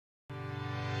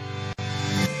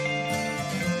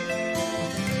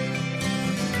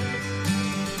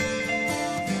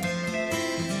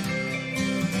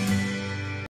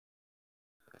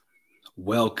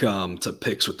Welcome to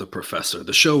Picks with the Professor,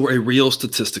 the show where a real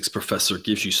statistics professor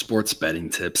gives you sports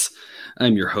betting tips.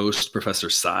 I'm your host,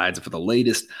 Professor Sides. For the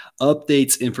latest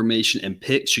updates, information, and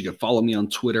picks, you can follow me on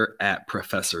Twitter at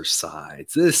Professor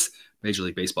Sides. This Major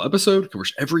League Baseball episode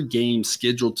covers every game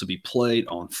scheduled to be played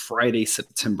on Friday,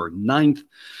 September 9th,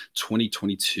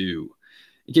 2022.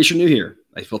 In case you're new here,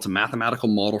 I built a mathematical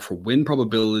model for win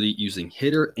probability using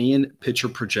hitter and pitcher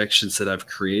projections that I've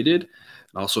created.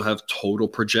 I also have total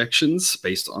projections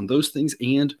based on those things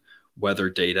and weather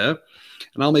data.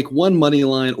 And I'll make one money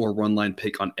line or run line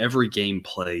pick on every game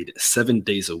played 7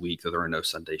 days a week, though there are no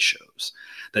Sunday shows.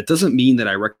 That doesn't mean that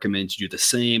I recommend you do the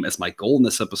same, as my goal in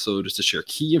this episode is to share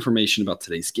key information about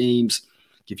today's games,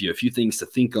 give you a few things to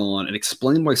think on, and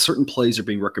explain why certain plays are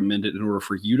being recommended in order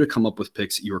for you to come up with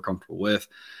picks that you are comfortable with.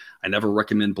 I never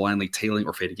recommend blindly tailing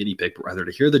or fading any pick, but rather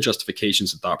to hear the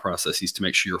justifications and thought processes to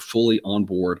make sure you're fully on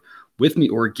board with me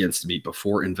or against me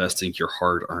before investing your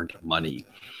hard-earned money.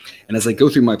 And as I go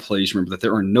through my plays, remember that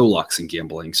there are no locks in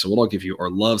gambling. So what I'll give you are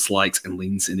loves, likes, and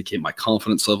leans to indicate my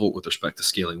confidence level with respect to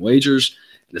scaling wagers.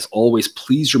 And as always,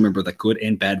 please remember that good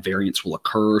and bad variance will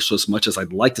occur. So as much as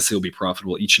I'd like to say we'll be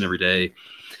profitable each and every day,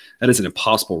 that is an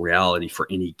impossible reality for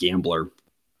any gambler.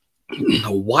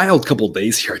 A wild couple of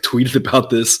days here. I tweeted about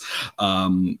this.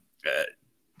 Let's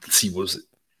see, what was it?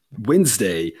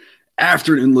 Wednesday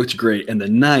afternoon looked great, and the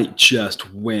night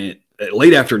just went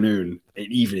late afternoon and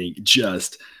evening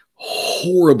just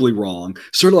horribly wrong.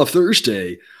 Started off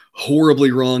Thursday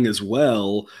horribly wrong as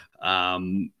well,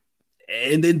 and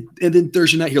then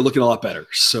Thursday night here looking a lot better.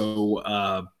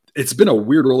 So it's been a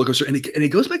weird roller coaster, and it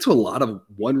goes back to a lot of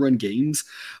one-run games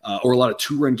or a lot of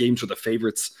two-run games where the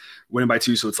favorites winning by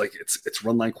two. So it's like it's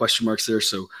run line question marks there.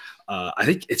 So I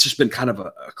think it's just been kind of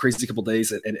a crazy couple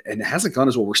days, and it hasn't gone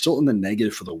as well. We're still in the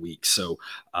negative for the week. So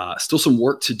still some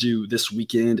work to do this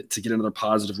weekend to get another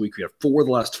positive week. We have 4 of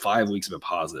the last 5 weeks have been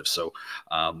positive. So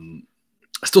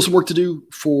still some work to do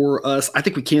for us. I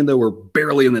think we can, though. We're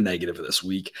barely in the negative this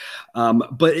week.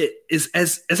 But it is,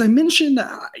 as I mentioned,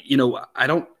 I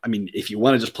mean, if you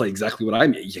want to just play exactly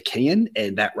what you can,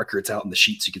 and that record's out in the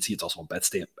sheet, so you can see it's also on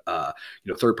BetStamp,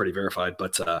 third-party verified.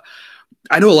 But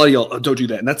I know a lot of y'all don't do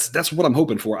that, and that's what I'm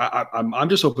hoping for. I'm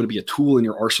just hoping to be a tool in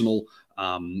your arsenal,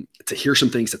 to hear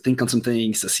some things, to think on some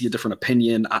things, to see a different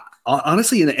opinion.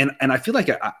 Honestly, and I feel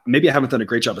like maybe I haven't done a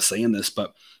great job of saying this,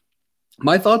 but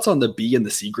my thoughts on the B and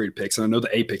the C grade picks, and I know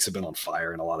the A picks have been on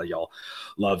fire, and a lot of y'all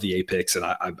love the A picks, and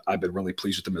I've been really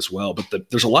pleased with them as well.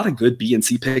 But there's a lot of good B and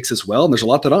C picks as well, and there's a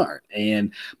lot that aren't.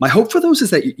 And my hope for those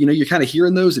is that you're kind of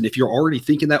hearing those, and if you're already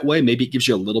thinking that way, maybe it gives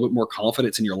you a little bit more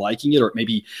confidence in your liking it, or it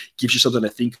maybe gives you something to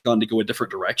think on to go a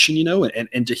different direction,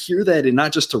 and to hear that, and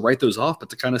not just to write those off,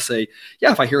 but to kind of say,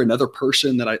 yeah, if I hear another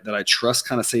person that I trust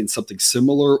kind of saying something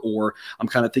similar, or I'm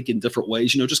kind of thinking different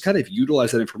ways, just kind of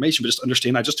utilize that information, but just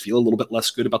understand I just feel a little bit less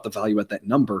good about the value at that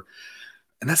number.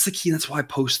 And that's the key. That's why I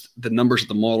post the numbers that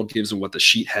the model gives and what the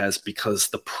sheet has, because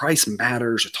the price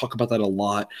matters. I talk about that a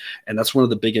lot. And that's one of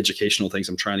the big educational things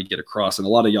I'm trying to get across. And a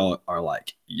lot of y'all are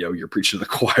like, you're preaching to the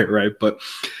choir, right? But,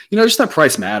 just that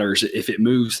price matters. If it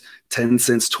moves 10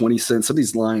 cents, 20 cents, some of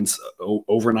these lines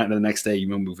overnight and the next day,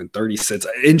 moving 30 cents,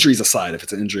 injuries aside, if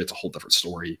it's an injury, it's a whole different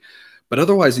story. But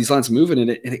otherwise, these lines moving, and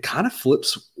it kind of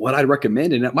flips what I'd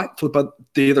recommend. And it might flip out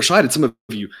the other side. And some of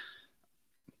you,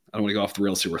 I don't want to go off the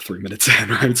rails here. We're 3 minutes in,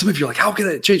 right? And some of you are like, how can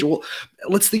that change? Well,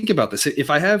 let's think about this. If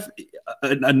I have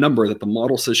a number that the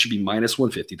model says should be minus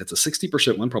 150, that's a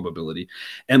 60% win probability.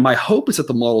 And my hope is that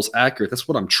the model's accurate. That's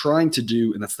what I'm trying to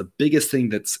do. And that's the biggest thing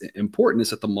that's important, is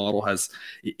that the model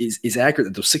is accurate,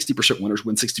 that those 60% winners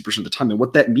win 60% of the time. And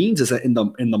what that means is that in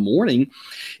the morning,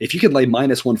 if you could lay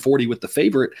minus 140 with the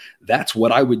favorite, that's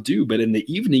what I would do. But in the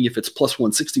evening, if it's plus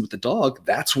 160 with the dog,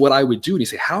 that's what I would do. And you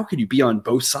say, how could you be on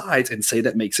both sides and say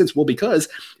that makes sense? Well, because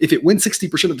if it wins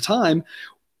 60% of the time,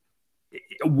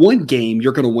 one game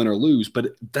you're going to win or lose,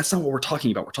 but that's not what we're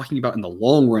talking about. We're talking about in the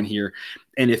long run here.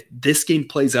 And if this game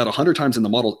plays out 100 times and the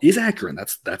model is accurate,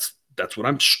 that's what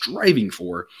I'm striving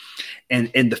for.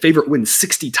 And the favorite wins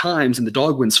 60 times and the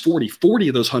dog wins 40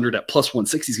 of those 100 at plus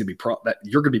 160 is going to be that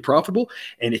you're going to be profitable.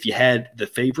 And if you had the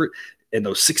favorite and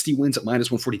those 60 wins at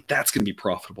minus 140, that's going to be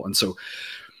profitable. And so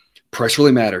price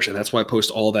really matters, and that's why I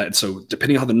post all that. And so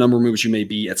depending on how the number moves, you may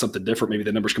be at something different. Maybe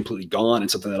the number's completely gone, and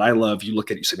something that I love, you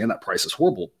look at it, you say, man, that price is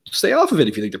horrible. Stay off of it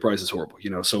if you think the price is horrible.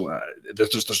 So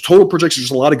there's total projections.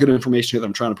 There's a lot of good information here that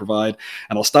I'm trying to provide,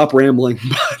 and I'll stop rambling.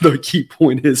 But the key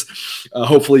point is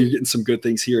hopefully you're getting some good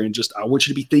things here, and just I want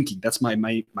you to be thinking. That's my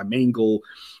main goal.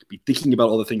 Be thinking about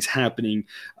all the things happening,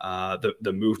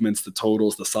 the movements, the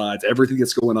totals, the sides, everything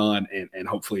that's going on, and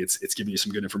hopefully it's giving you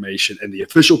some good information. And the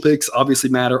official picks obviously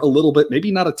matter a little little bit,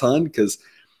 maybe not a ton, because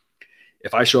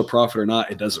if I show a profit or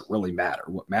not, it doesn't really matter.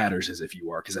 What matters is if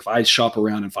you are, because if I shop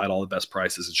around and find all the best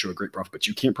prices and show a great profit, but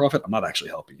you can't profit, I'm not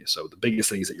actually helping you. So the biggest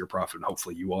thing is that you're profiting.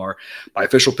 Hopefully you are. My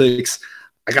official picks,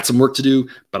 I got some work to do,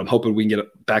 but I'm hoping we can get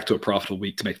it back to a profitable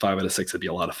week to make 5 out of 6. It'd be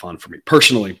a lot of fun for me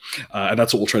personally. And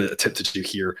that's what we'll try to attempt to do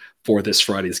here for this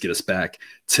Friday, is get us back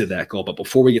to that goal. But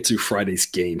before we get to Friday's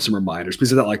game, some reminders.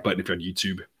 Please hit that like button if you're on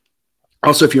YouTube.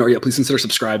 Also, if you aren't yet, please consider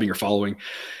subscribing or following.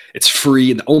 It's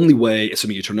free, and the only way,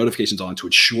 assuming you turn notifications on, to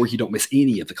ensure you don't miss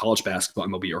any of the college basketball,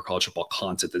 MLB, or college football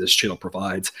content that this channel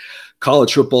provides.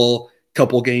 College football,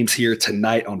 couple games here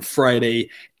tonight on Friday,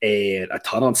 and a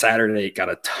ton on Saturday. Got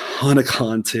a ton of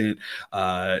content.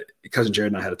 Cousin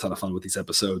Jared and I had a ton of fun with these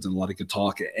episodes and a lot of good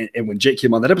talk. And when Jake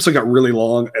came on, that episode got really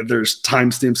long, and there's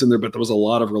timestamps in there, but there was a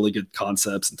lot of really good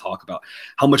concepts and talk about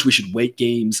how much we should weight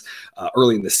games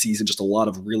early in the season. Just a lot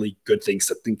of really good things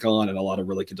to think on and a lot of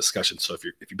really good discussion. So if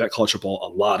you bet college football,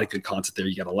 a lot of good content there.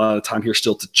 You got a lot of time here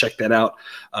still to check that out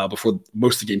before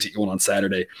most of the games get going on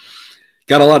Saturday.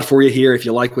 Got a lot for you here. If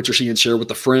you like what you're seeing, share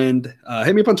with a friend.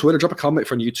 Hit me up on Twitter. Drop a comment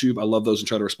from YouTube. I love those and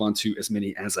try to respond to as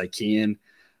many as I can.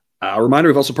 A reminder,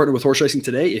 we've also partnered with Horse Racing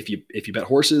Today. If you bet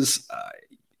horses,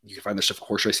 you can find their stuff at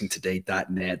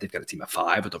horseracingtoday.net. They've got a team of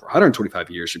 5 with over 125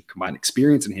 years of combined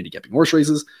experience in handicapping horse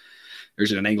races.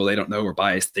 There's an angle they don't know or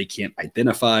bias they can't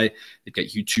identify. They've got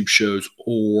YouTube shows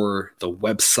or the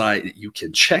website that you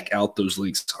can check out. Those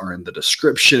links are in the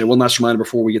description. And one last reminder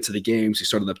before we get to the games, we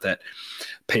started up that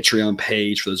Patreon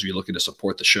page for those of you looking to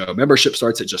support the show. Membership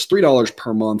starts at just $3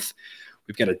 per month.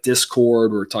 We've got a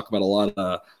Discord where we talk about a lot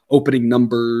of opening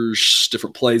numbers,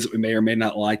 different plays that we may or may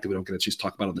not like that we don't get a chance to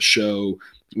talk about on the show.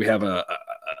 We have a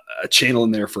channel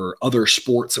in there for other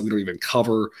sports that we don't even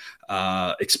cover,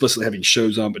 explicitly having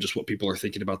shows on, but just what people are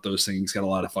thinking about those things. Got a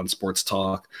lot of fun sports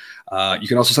talk. You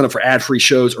can also sign up for ad-free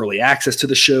shows, early access to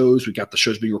the shows. We've got the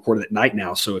shows being recorded at night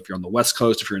now. So if you're on the West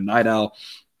Coast, if you're a night owl,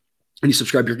 and you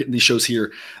subscribe, you're getting these shows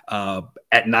here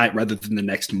at night rather than the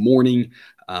next morning.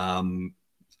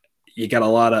 You got a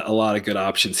lot of good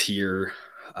options here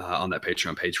on that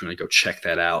Patreon page. We're going to go check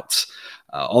that out.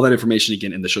 All that information,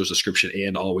 again, in the show's description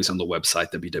and always on the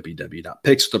website,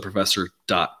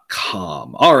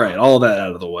 www.pickswiththeprofessor.com. All right, all that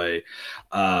out of the way.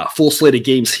 Full slate of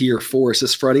games here for us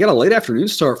this Friday. Got a late afternoon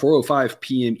start, 4:05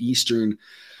 p.m. Eastern,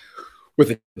 with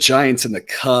the Giants and the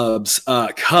Cubs.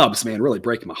 Cubs, man, really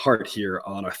breaking my heart here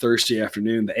on a Thursday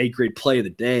afternoon. The A-grade play of the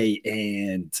day,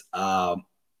 and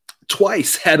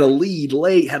twice had a lead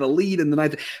late, had a lead in the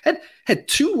ninth, had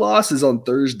 2 losses on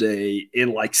Thursday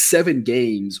in like 7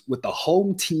 games with the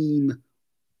home team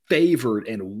favored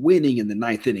and winning in the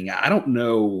 9th inning. I don't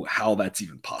know how that's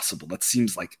even possible. That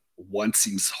seems like one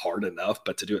seems hard enough,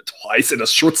 but to do it twice in a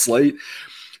short slate,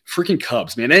 freaking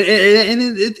Cubs, man. And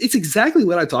it's exactly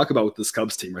what I talk about with this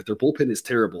Cubs team, right? Their bullpen is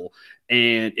terrible.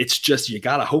 And it's just, you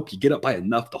got to hope you get up by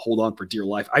enough to hold on for dear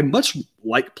life. I much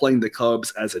like playing the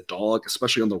Cubs as a dog,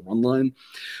 especially on the run line,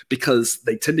 because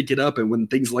they tend to get up. And when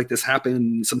things like this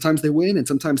happen, sometimes they win and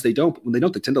sometimes they don't. But when they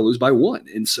don't, they tend to lose by 1.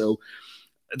 And so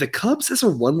the Cubs as a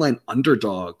run line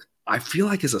underdog, I feel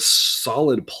like is a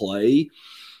solid play.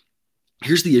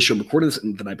 Here's the issue. I'm recording this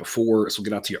the night before, so we'll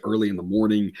get out to you early in the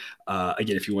morning.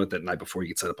 Again, if you want that night before, you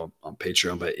can set up on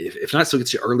Patreon. But if not, still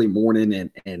gets you early morning,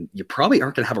 and you probably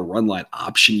aren't going to have a run line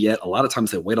option yet. A lot of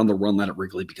times they wait on the run line at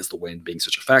Wrigley because the wind being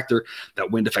such a factor. That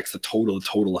wind affects the total. The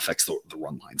total affects the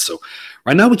run line. So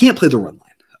right now we can't play the run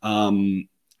line.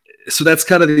 So that's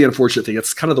kind of the unfortunate thing.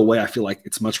 That's kind of the way I feel like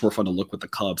it's much more fun to look with the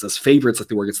Cubs as favorites, like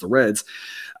they were against the Reds.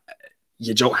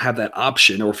 You don't have that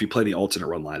option, or if you play the alternate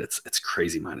run line, it's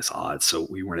crazy minus odds. So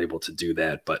we weren't able to do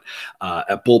that. But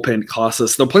at bullpen cost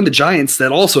us. They're playing the Giants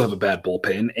that also have a bad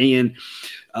bullpen and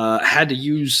had to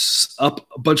use up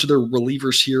a bunch of their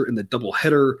relievers here in the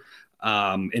doubleheader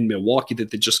in Milwaukee that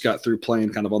they just got through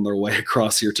playing kind of on their way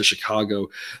across here to Chicago.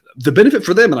 The benefit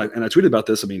for them, and I tweeted about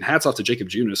this, I mean, hats off to Jacob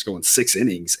Junis going 6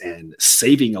 innings and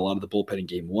saving a lot of the bullpen in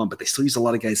game 1, but they still used a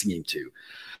lot of guys in game 2.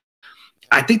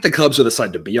 I think the Cubs are the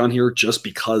side to be on here just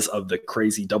because of the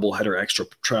crazy doubleheader extra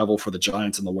travel for the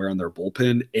Giants and the wear on their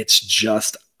bullpen. It's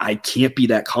just, I can't be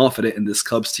that confident in this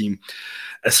Cubs team,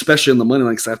 especially in the money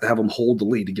line, because I have to have them hold the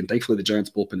lead. Again, thankfully, the Giants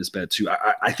bullpen is bad too.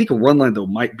 I think a run line, though,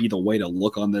 might be the way to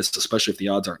look on this, especially if the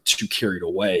odds aren't too carried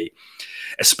away,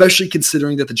 especially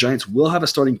considering that the Giants will have a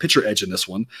starting pitcher edge in this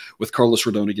one with Carlos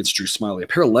Rodon against Drew Smyly. A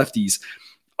pair of lefties.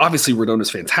 Obviously, Rodon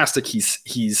is fantastic.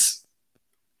 He's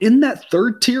in that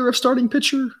 3rd tier of starting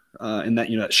pitcher, in that,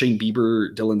 that Shane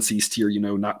Bieber, Dylan Cease tier,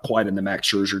 not quite in the Max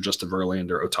Scherzer, Justin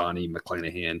Verlander, Ohtani,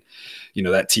 McClanahan,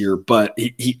 that tier. But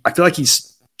I feel like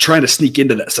he's trying to sneak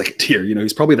into that second tier.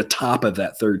 He's probably the top of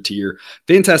that third tier.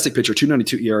 Fantastic pitcher,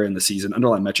 2.92 ERA in the season.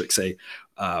 Underlying metrics say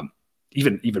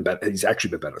even better. He's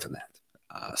actually been better than that.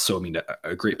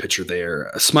 A great pitcher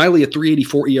there. Smiley, a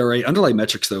 3.84 ERA. Underlying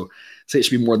metrics, though, say it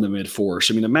should be more than the mid-fours.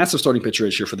 A massive starting pitcher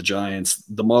is here for the Giants.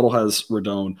 The model has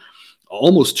Rodon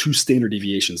almost 2 standard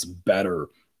deviations better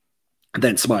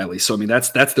than Smiley. So,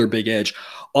 that's their big edge.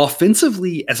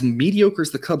 Offensively, as mediocre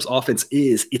as the Cubs offense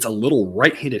is, it's a little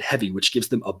right-handed heavy, which gives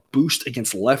them a boost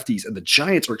against lefties. And the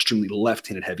Giants are extremely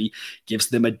left-handed heavy, gives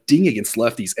them a ding against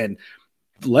lefties. And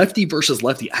lefty versus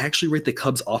lefty, I actually rate the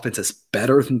Cubs offense as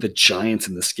better than the Giants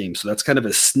in this game. So that's kind of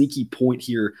a sneaky point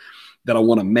here that I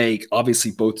want to make.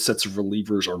 Obviously, both sets of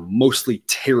relievers are mostly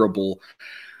terrible.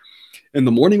 In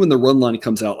the morning when the run line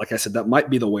comes out, like I said, that might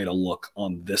be the way to look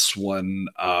on this one.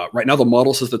 Right now, the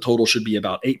model says the total should be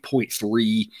about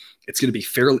 8.3. It's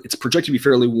projected to be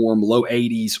fairly warm, low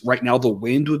 80s. Right now, the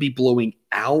wind would be blowing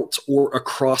out or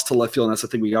across to left field. And that's the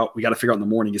thing we got to figure out in the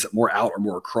morning. Is it more out or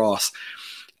more across?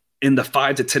 In the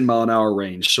 5 to 10 mile an hour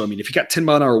range. So, if you got 10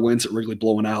 mile an hour winds at Wrigley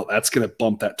blowing out, that's going to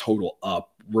bump that total up.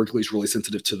 Wrigley's really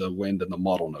sensitive to the wind, and the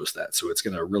model knows that. So it's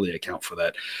going to really account for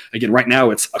that. Again, right now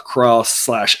it's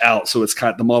across/out. So it's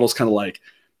the model's kind of like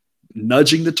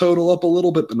nudging the total up a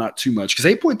little bit, but not too much.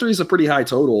 Because 8.3 is a pretty high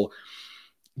total.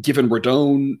 Given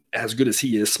Rodon, as good as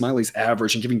he is, Smiley's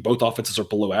average, and giving both offenses are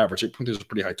below average, 8.3 is a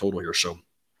pretty high total here. So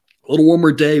a little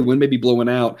warmer day, wind may be blowing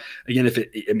out. Again,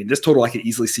 this total I could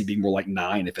easily see being more like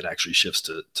 9 if it actually shifts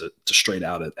to straight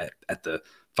out at the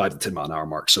 5 to 10 mile an hour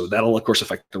mark. So that'll of course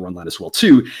affect the run line as well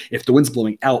too. If the wind's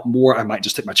blowing out more, I might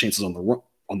just take my chances on the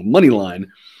money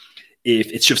line.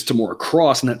 If it shifts to more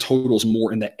across and that total's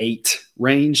more in the 8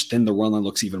 range, then the run line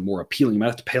looks even more appealing. You might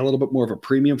have to pay a little bit more of a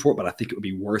premium for it, but I think it would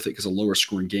be worth it because a lower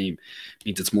scoring game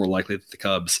means it's more likely that the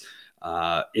Cubs,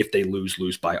 if they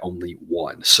lose by only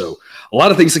 1. So a lot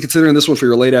of things to consider in this one for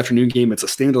your late afternoon game. It's a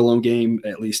standalone game,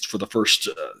 at least for the first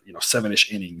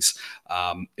 7-ish innings,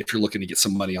 if you're looking to get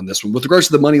some money on this one. With regards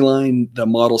to the money line, the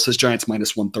model says Giants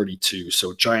minus 132.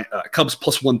 So Cubs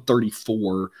plus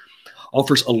 134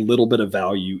 offers a little bit of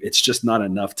value. It's just not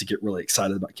enough to get really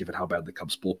excited about given how bad the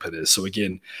Cubs bullpen is. So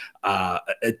again, a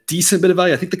decent bit of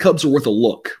value. I think the Cubs are worth a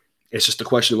look. It's just a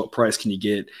question of what price can you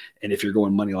get, and if you're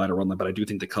going money line or run line. But I do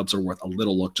think the Cubs are worth a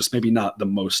little look, just maybe not my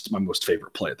most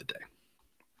favorite play of the day.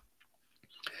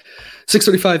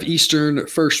 6:35 Eastern,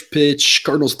 first pitch.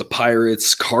 Cardinals at the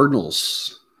Pirates.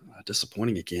 Cardinals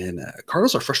disappointing again.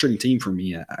 Cardinals are a frustrating team for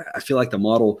me. I feel like the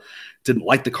model didn't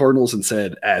like the Cardinals and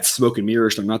said, it's smoke and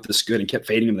mirrors. They're not this good, and kept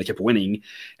fading them. They kept winning.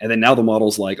 And then now the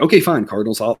model's like, okay, fine,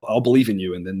 Cardinals, I'll believe in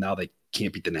you. And then now they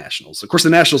can't beat the Nationals. Of course,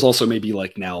 the Nationals also may be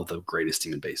like now the greatest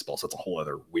team in baseball. So that's a whole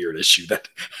other weird issue that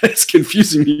is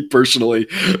confusing me personally.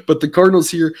 But the Cardinals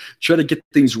here try to get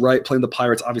things right. Playing the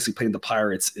Pirates, obviously playing the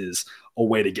Pirates is a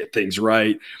way to get things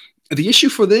right. The issue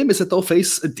for them is that they'll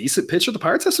face a decent pitcher. The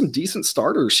Pirates have some decent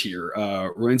starters here.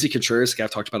 Roansy Contreras,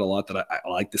 I've talked about a lot, that I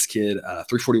like this kid.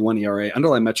 3.41 ERA.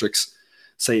 Underlying metrics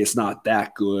say it's not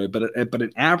that good, but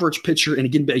an average pitcher, and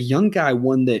again, a young guy,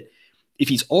 one that if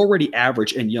he's already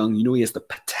average and young, he has the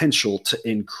potential to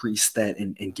increase that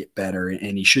and get better,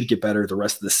 and he should get better the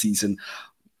rest of the season.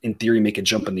 In theory, make a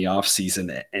jump in the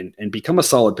offseason and become a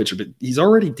solid pitcher, but he's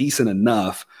already decent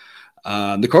enough.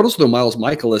 The Cardinals with Miles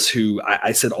Michaelis, who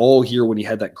I said all year when he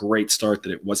had that great start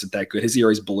that it wasn't that good. His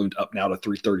ERA's ballooned up now to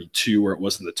 3.32, where it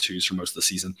was in the 2s for most of the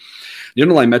season. The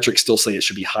underlying metrics still say it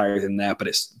should be higher than that, but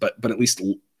at least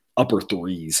upper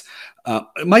 3s.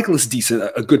 Michaelis is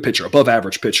decent, a good pitcher, above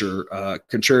average pitcher.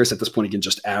 Contreras at this point, again,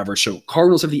 just average. So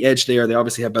Cardinals have the edge there. They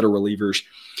obviously have better relievers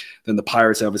than the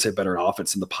Pirates. They obviously have better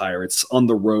offense than the Pirates. On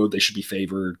the road, they should be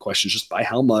favored. Questions just by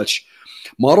how much.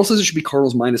 Model says it should be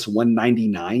Cardinals minus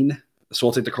 199. So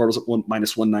I'll take the Cardinals at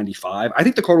minus 195. I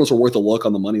think the Cardinals are worth a look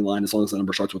on the money line as long as the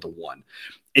number starts with a 1.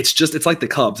 It's like the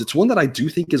Cubs. It's one that I do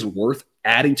think is worth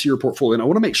adding to your portfolio. And I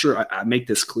want to make sure I make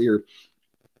this clear.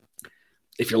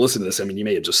 If you're listening to this, you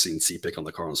may have just seen C-Pick on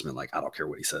the Cardinals and been like, I don't care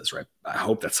what he says, right? I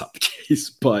hope that's not the case.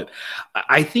 But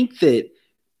I think that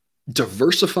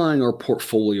diversifying our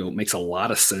portfolio makes a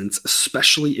lot of sense,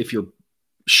 especially if you're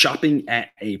shopping at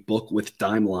a book with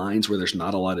dime lines where there's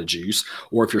not a lot of juice,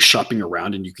 or if you're shopping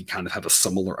around and you can kind of have a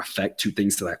similar effect. Two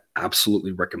things that I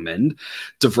absolutely recommend.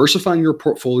 Diversifying your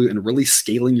portfolio and really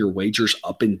scaling your wagers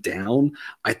up and down,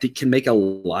 I think can make a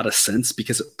lot of sense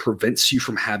because it prevents you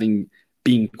from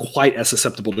being quite as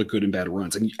susceptible to good and bad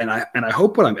runs. And I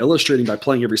hope what I'm illustrating by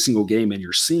playing every single game and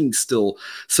you're seeing still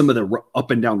some of the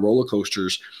up and down roller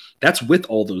coasters, that's with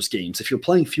all those games. If you're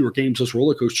playing fewer games, those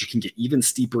roller coasters can get even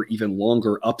steeper, even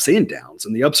longer ups and downs.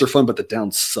 And the ups are fun, but the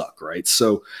downs suck, right?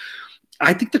 So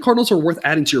I think the Cardinals are worth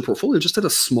adding to your portfolio just at a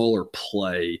smaller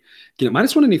play. Again, at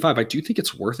minus 185, I do think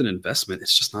it's worth an investment.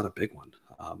 It's just not a big one.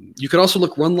 You could also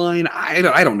look run line. I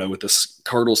don't know with this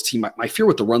Cardinals team. My fear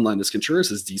with the run line is Contreras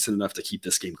is decent enough to keep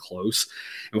this game close.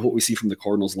 And with what we see from the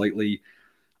Cardinals lately,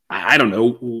 I don't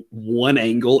know. One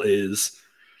angle is,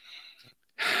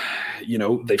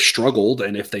 they've struggled,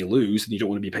 and if they lose, then you don't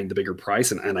want to be paying the bigger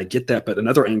price. And I get that. But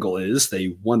another angle is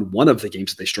they won one of the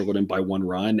games that they struggled in by one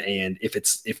run. And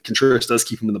if Contreras does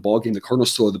keep them in the ballgame, the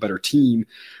Cardinals still are the better team,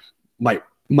 might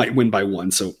win by one.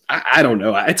 So I don't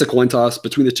know. It's a coin toss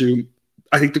between the two.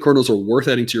 I think the Cardinals are worth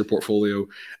adding to your portfolio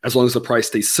as long as the price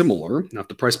stays similar. Now, if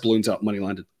the price balloons out money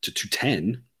line to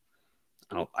 210,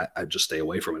 I'd just stay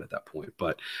away from it at that point.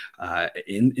 But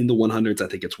in the 100s, I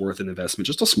think it's worth an investment,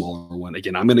 just a smaller one.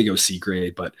 Again, I'm going to go C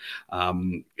grade, but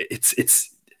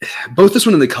it's both this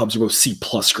one and the Cubs are both C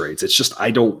plus grades. It's just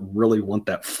I don't really want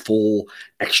that full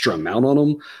extra amount on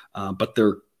them, but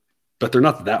they're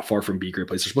not that far from B grade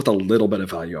plays. There's both a little bit of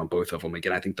value on both of them.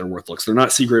 Again, I think they're worth looks. They're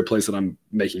not C grade plays that I'm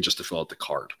making just to fill out the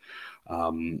card.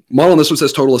 Model on this one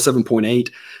says total of 7.8.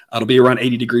 It'll be around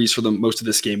 80 degrees for the most of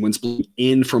this game. Winds blowing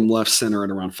in from left center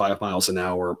and around 5 miles an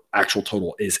hour. Actual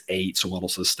total is 8. So model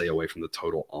says stay away from the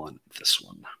total on this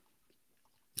one.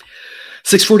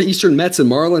 6:40 Eastern, Mets and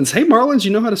Marlins. Hey, Marlins, you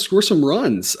know how to score some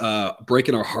runs.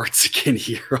 Breaking our hearts again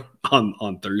here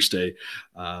on Thursday.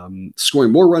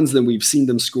 Scoring more runs than we've seen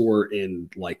them score in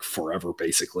like forever,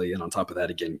 basically. And on top of that,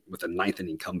 again, with a 9th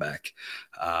inning comeback.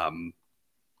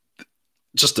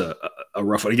 Just a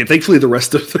rough one. Again, thankfully, the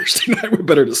rest of Thursday night were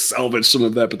better to salvage some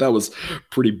of that, but that was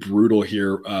pretty brutal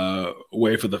here.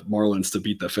 Way for the Marlins to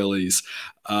beat the Phillies.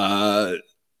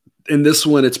 In this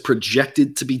one, it's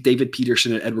projected to be David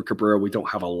Peterson and Edward Cabrera. We don't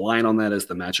have a line on that as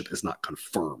the matchup is not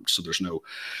confirmed. So there's no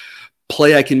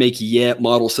play I can make yet.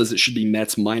 Model says it should be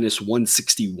Mets minus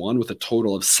 161 with a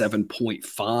total of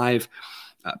 7.5.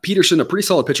 Peterson, a pretty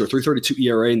solid pitcher, 3.32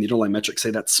 ERA, and the underlying metrics say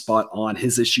that's spot on.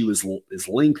 His issue is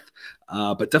length,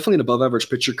 but definitely an above-average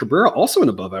pitcher. Cabrera, also an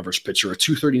above-average pitcher, a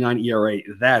 2.39 ERA.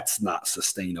 That's not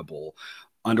sustainable.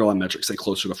 Underlying metrics say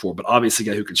closer to 4, but obviously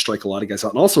a guy who can strike a lot of guys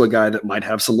out, and also a guy that might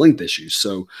have some length issues.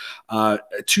 So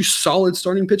two solid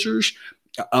starting pitchers.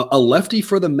 A lefty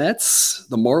for the Mets.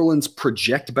 The Marlins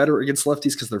project better against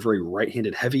lefties because they're very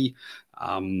right-handed heavy.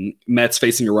 Mets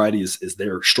facing a righty is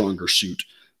their stronger suit.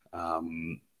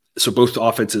 So both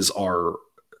offenses are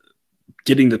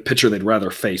getting the pitcher they'd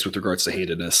rather face with regards to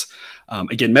handedness.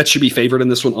 Again, Mets should be favored in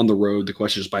this one on the road. The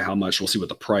question is by how much. We'll see what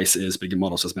the price is. But again,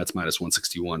 model says Mets minus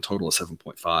 161, total of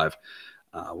 7.5.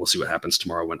 We'll see what happens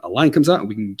tomorrow when a line comes out, and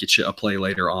we can get you a play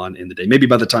later on in the day. Maybe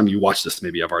by the time you watch this,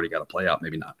 maybe I've already got a play out,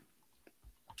 maybe not.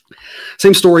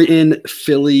 Same story in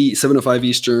Philly, 7:05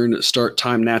 Eastern start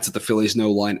time. Nats at the Phillies, no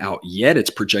line out yet. It's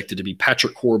projected to be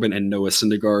Patrick Corbin and Noah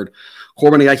Syndergaard.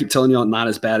 Corbin, I keep telling you, not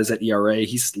as bad as that ERA.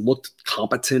 He's looked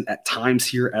competent at times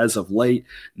here as of late.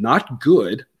 Not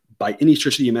good by any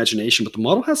stretch of the imagination, but the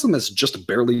model has them as just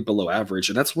barely below average,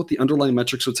 and that's what the underlying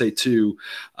metrics would say too.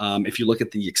 If you look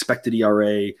at the expected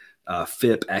ERA,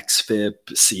 FIP,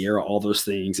 XFIP, Sierra, all those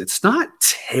things, it's not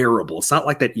terrible. It's not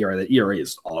like that ERA. That ERA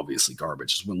is obviously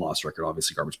garbage. His win-loss record,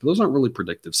 obviously garbage, but those aren't really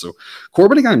predictive. So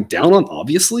Corbin, I'm down on,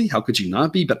 obviously. How could you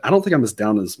not be? But I don't think I'm as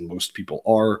down as most people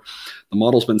are. The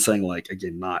model's been saying, like,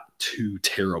 again, not too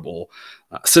terrible.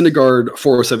 Syndergaard,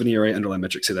 4.07 ERA, underlying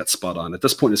metrics say that's spot on. At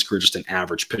this point in his career, just an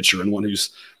average pitcher and one who's,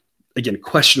 again,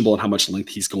 questionable on how much length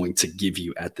he's going to give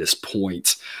you at this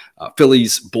point.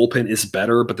 Phillies bullpen is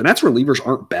better, but the Nats relievers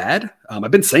aren't bad.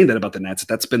 I've been saying that about the Nats.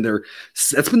 That's been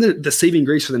the saving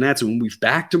grace for the Nats. And when we've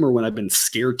backed them or when I've been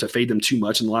scared to fade them too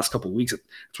much in the last couple of weeks, that's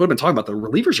what I've been talking about. The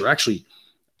relievers are actually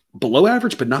below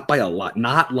average, but not by a lot.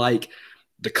 Not like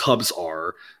the Cubs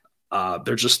are.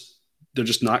 They're just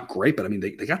not great. But I mean,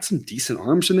 they got some decent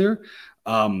arms in there.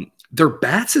 Their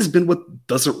bats has been what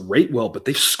doesn't rate well, but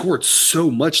they've scored so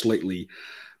much lately.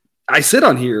 I said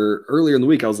on here earlier in the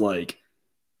week, I was like,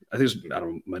 I think it was, I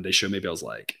don't know, Monday show, maybe I was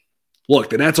like, look,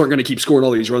 the Nats aren't going to keep scoring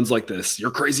all these runs like this.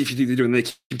 You're crazy if you think they're doing it.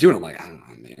 They keep doing it. I'm like, I don't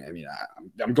know,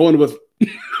 I'm going with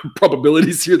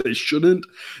probabilities here. They shouldn't.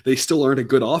 They still aren't a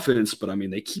good offense, but I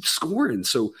mean, they keep scoring.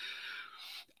 So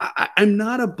I'm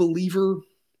not a believer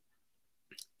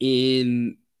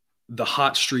in the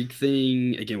hot streak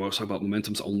thing. Again, what I was talking about,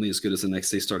 momentum's only as good as the next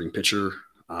day starting pitcher.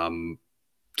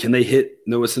 Can they hit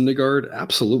Noah Syndergaard?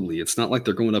 Absolutely. It's not like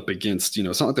they're going up against,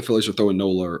 it's not like the Phillies are throwing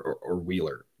Nola or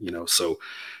Wheeler, so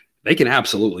they can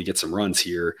absolutely get some runs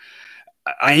here.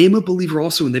 I am a believer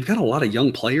also, and they've got a lot of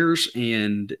young players,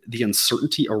 and the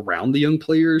uncertainty around the young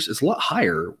players is a lot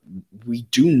higher. We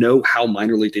do know how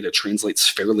minor league data translates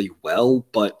fairly well,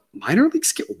 but minor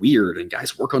leagues get weird, and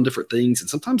guys work on different things, and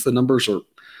sometimes the numbers are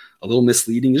a little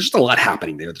misleading. There's just a lot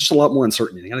happening there. There's just a lot more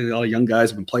uncertainty. They got a lot of young guys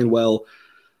who've been playing well.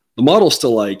 The model's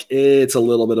still like, it's a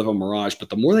little bit of a mirage, but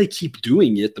the more they keep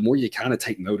doing it, the more you kind of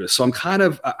take notice. So I'm kind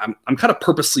of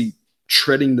purposely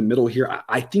treading the middle here.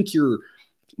 I think you're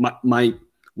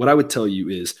what I would tell you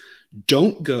is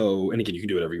don't go, and again, you can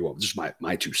do whatever you want. Just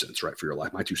my 2 cents, right, for your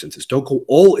life. My 2 cents is don't go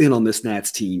all in on this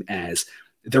Nats team as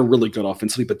they're really good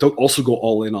offensively, but don't also go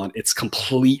all in on it's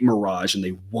complete mirage and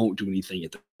they won't do anything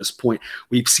at this point.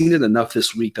 We've seen it enough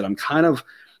this week that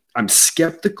I'm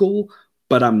skeptical,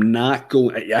 but I'm not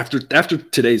going after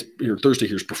today's Thursday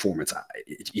here's performance.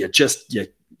 You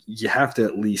have to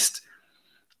at least,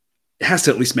 it has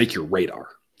to at least make your radar.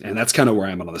 And that's kind of where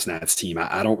I am on this Nats team.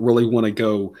 I don't really want to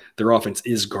go, their offense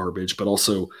is garbage, but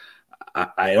also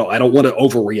I don't want to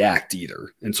overreact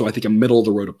either. And so I think a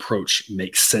middle-of-the-road approach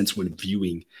makes sense when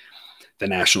viewing the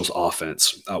Nationals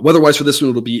offense. Weather-wise for this one,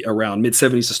 it'll be around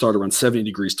mid-70s to start, around 70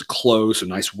 degrees to close, so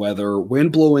nice weather.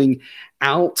 Wind blowing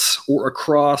out or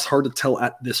across, hard to tell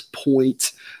at this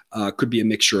point. Could be a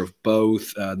mixture of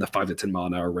both. The 5 to 10 mile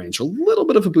an hour range. A little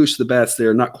bit of a boost to the bats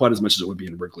there, not quite as much as it would be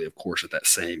in Wrigley, of course, at that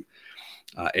same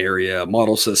area.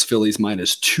 Model says Phillies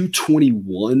minus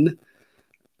 221.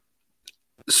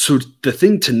 So the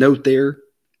thing to note there,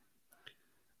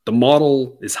 the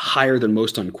model is higher than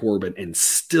most on Corbin and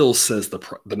still says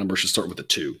the number should start with a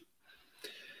 2.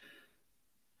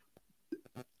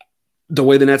 The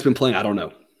way the Nats been playing, I don't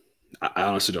know. I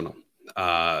honestly don't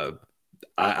know.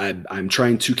 I'm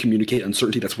trying to communicate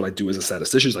uncertainty. That's what I do as a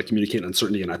statistician, is I communicate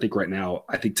uncertainty. And I think right now,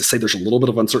 to say there's a little bit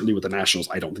of uncertainty with the Nationals,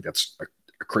 I don't think that's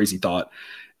a crazy thought.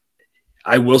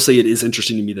 I will say it is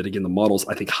interesting to me that, again, the model's,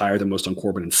 I think, higher than most on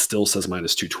Corbin and still says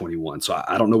minus 221. So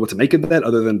I don't know what to make of that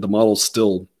other than the model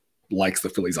still likes the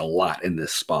Phillies a lot in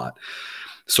this spot.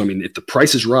 So, I mean, if the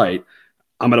price is right,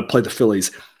 I'm going to play the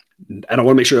Phillies. And I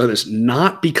want to make sure of this,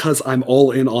 not because I'm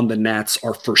all in on the Nats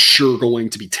are for sure going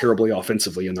to be terribly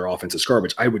offensively and their offense is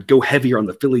garbage. I would go heavier on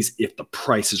the Phillies if the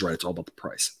price is right. It's all about the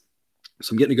price.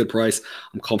 So I'm getting a good price.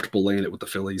 I'm comfortable laying it with the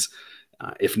Phillies.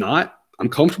 If not, I'm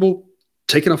comfortable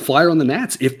taking a flyer on the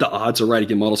Nats if the odds are right.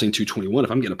 Again, model saying 221. If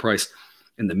I'm getting a price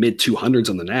in the mid 200s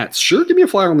on the Nats, sure, give me a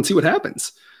flyer on and see what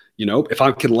happens. If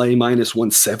I can lay minus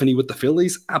 170 with the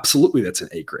Phillies, absolutely, that's an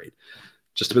A grade.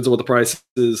 Just depends on what the price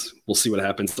is. We'll see what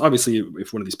happens. Obviously,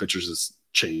 if one of these pitchers is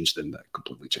changed, then that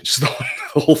completely changes the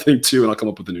whole thing too, and I'll come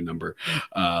up with a new number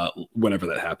whenever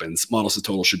that happens. Model says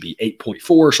total should be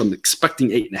 8.4, so I'm expecting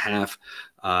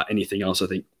 8.5. Anything else, I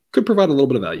think, could provide a little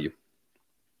bit of value.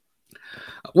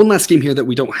 One last game here that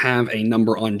we don't have a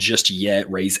number on just yet.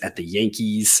 Rays at the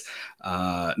Yankees.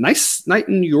 Nice night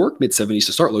in New York, mid-70s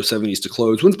to start, low 70s to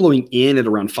close. Wind's blowing in at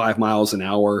around 5 miles an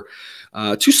hour.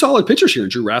 Two solid pitchers here.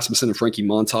 Drew Rasmussen and Frankie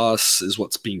Montas is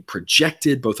what's being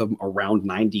projected. Both of them around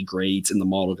 90 grades in the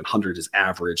model. 100 is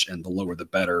average, and the lower the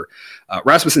better.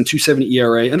 Rasmussen, 2.70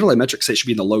 ERA. Underlying metrics say it should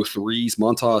be in the low 3s.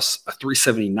 Montas, a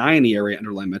 3.79 ERA.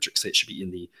 Underlying metrics say it should be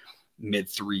in the mid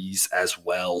 3s as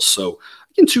well. So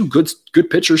again, two good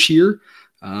pitchers here.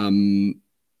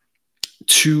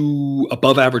 Two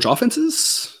above average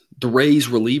offenses. The Rays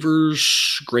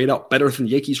relievers grade out better than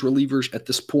the Yankees relievers at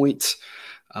this point.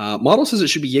 Model says it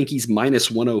should be Yankees minus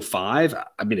 105.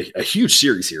 I mean, a huge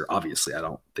series here. Obviously, I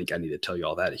don't think I need to tell you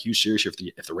all that. A huge series here.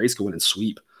 If the Rays go in and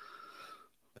sweep,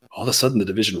 all of a sudden the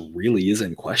division really is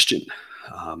in question.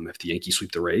 If the Yankees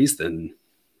sweep the Rays, then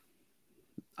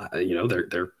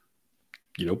they're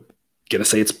gonna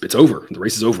say it's over. The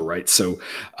race is over, right? So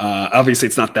obviously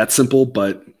it's not that simple,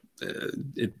 but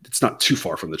it's not too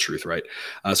far from the truth, right?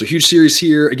 So huge series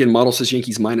here. Again, model says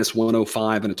Yankees minus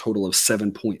 105 and a total of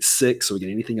 7.6. So again,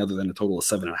 anything other than a total of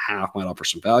 7.5 might offer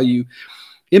some value.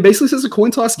 And basically says a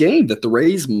coin toss game that the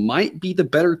Rays might be the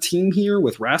better team here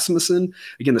with Rasmussen.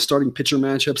 Again, the starting pitcher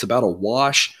matchup's about a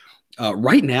wash.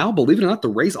 Right now, believe it or not, the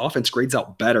Rays offense grades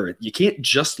out better. You can't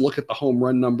just look at the home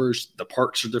run numbers. The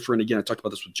parks are different. Again, I talked about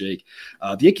this with Jake.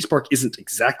 The Yankees park isn't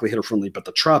exactly hitter friendly, but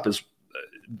the Trop is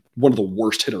one of the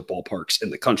worst hitter ballparks in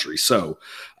the country. So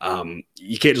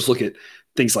you can't just look at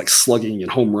things like slugging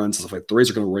and home runs and stuff like that. The Rays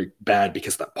are going to rate bad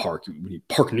because of that park. When you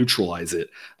park neutralize it,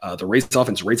 the Rays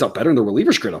offense rates out better and the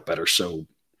relievers grade out better. So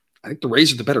I think the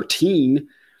Rays are the better team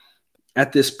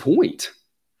at this point.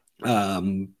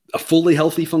 A fully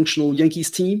healthy, functional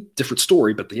Yankees team, different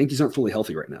story, but the Yankees aren't fully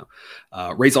healthy right now.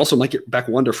 Rays also might get back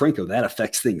Wander Franco. That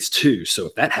affects things too. So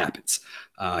if that happens,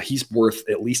 he's worth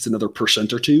at least another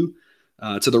 % or two.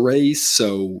 to the Rays.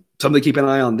 So something to keep an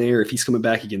eye on there. If he's coming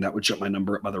back again, that would jump my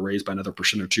number up by the Rays by another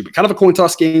 % or two. But kind of a coin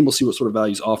toss game. We'll see what sort of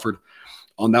value is offered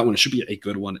on that one. It should be a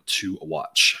good one to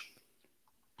watch.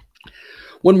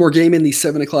 One more game in the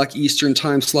 7 o'clock Eastern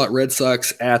time slot. Red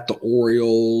Sox at the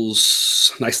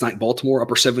Orioles. Nice night in Baltimore.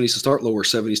 Upper 70s to start, lower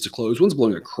 70s to close. Wind's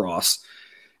blowing across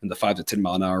in the 5 to 10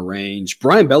 mile an hour range.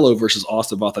 Brian Bello versus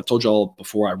Austin Voth. I've told y'all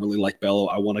before, I really like Bello.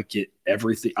 I want to get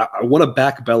everything. I want to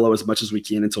back Bello as much as we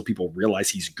can until people realize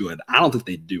he's good. I don't think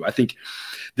they do. I think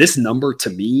this number to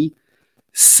me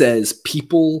says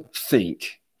people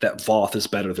think that Voth is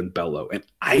better than Bello. And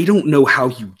I don't know how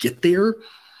you get there.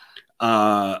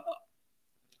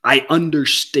 I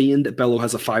understand that Bello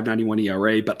has a 5.91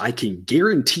 ERA, but I can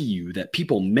guarantee you that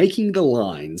people making the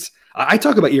lines, I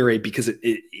talk about ERA because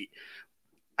it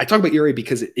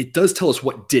does tell us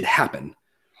what did happen.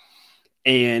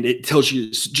 And it tells you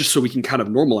just so we can kind of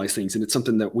normalize things. And it's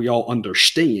something that we all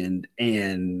understand.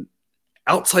 And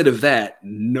outside of that,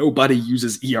 nobody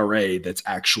uses ERA that's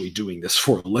actually doing this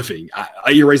for a living.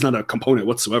 ERA is not a component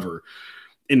whatsoever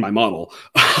in my model.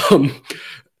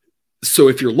 So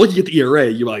if you're looking at the ERA,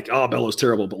 you're like, oh, Bello's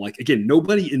terrible. But like, again,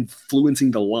 nobody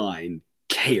influencing the line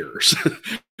cares.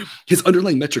 His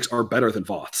underlying metrics are better than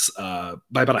Voth's by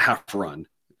about a half run.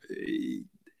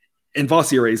 And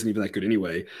Voth's ERA isn't even that good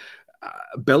anyway.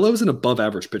 Bello's an above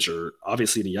average pitcher,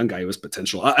 obviously, and a young guy who has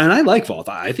potential. And I like Voth.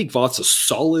 I think Voth's a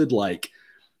solid, like,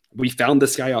 we found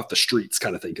this guy off the streets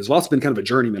kind of thing. Because Voth's been kind of a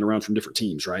journeyman around from different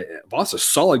teams, right? Voth's a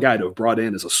solid guy to have brought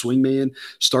in as a swing man,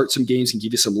 start some games, can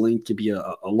give you some length, can be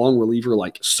a long reliever,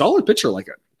 like solid pitcher, like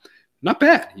not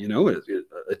bad,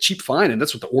 a cheap find. And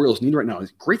that's what the Orioles need right now.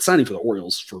 It's a great signing for the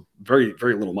Orioles for very,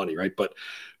 very little money, right? But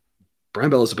Brian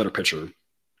Bello's a better pitcher.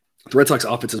 The Red Sox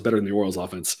offense is better than the Orioles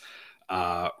offense.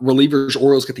 Relievers,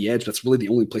 Orioles get the edge. That's really the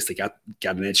only place they got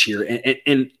an edge here.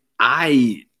 And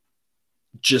I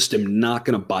just am not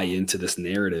going to buy into this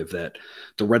narrative that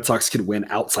the Red Sox can win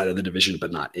outside of the division,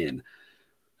 but not in.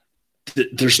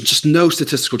 There's just no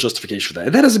statistical justification for that.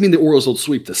 And that doesn't mean the Orioles will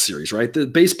sweep this series, right? The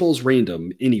baseball's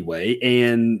random anyway.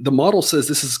 And the model says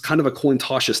this is kind of a coin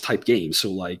toss type game.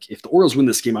 So like, if the Orioles win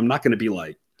this game, I'm not going to be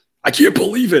like, I can't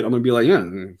believe it. I'm going to be like, yeah,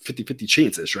 50-50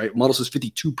 chances, right? Model says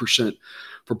 52%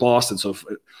 for Boston. So if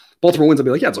Baltimore wins, I'll be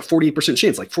like, yeah, it's a 48%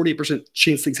 chance, like 48%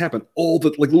 chance things happen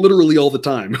literally all the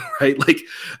time, right? Like,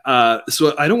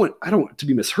 so I don't want to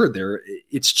be misheard there.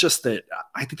 It's just that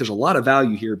I think there's a lot of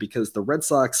value here because the Red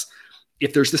Sox,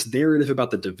 if there's this narrative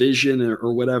about the division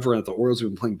or whatever, and the Orioles have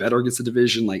been playing better against the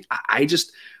division, like I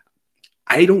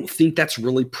don't think that's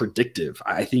really predictive.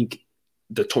 I think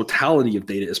the totality of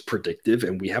data is predictive,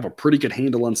 and we have a pretty good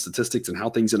handle on statistics and how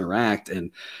things interact. And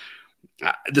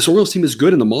this Orioles team is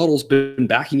good, and the model's been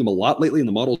backing them a lot lately, and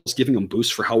the model's giving them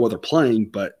boosts for how well they're playing.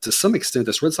 But to some extent,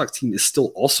 this Red Sox team is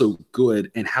still also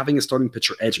good, and having a starting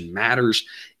pitcher edge matters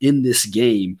in this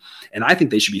game. And I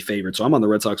think they should be favored. So I'm on the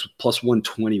Red Sox with plus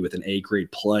 120 with an A-grade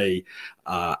play.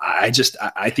 I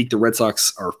think the Red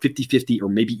Sox are 50-50 or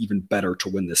maybe even better to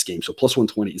win this game. So plus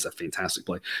 120 is a fantastic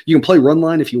play. You can play run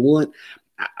line if you want.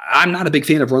 I'm not a big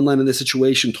fan of run line in this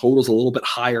situation. Total's a little bit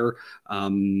higher.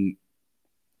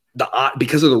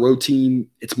 Because of the road team,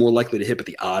 it's more likely to hit, but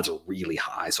the odds are really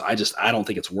high. So I don't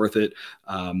think it's worth it.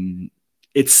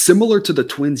 It's similar to the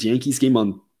Twins-Yankees game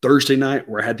on Thursday night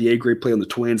where I had the A-grade play on the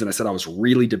Twins, and I said I was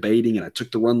really debating, and I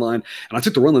took the run line. And I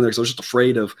took the run line there because I was just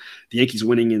afraid of the Yankees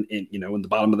winning in the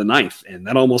bottom of the ninth, and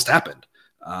that almost happened.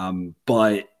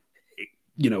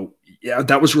 Yeah,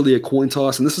 that was really a coin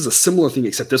toss. And this is a similar thing,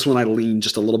 except this one I lean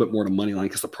just a little bit more to money line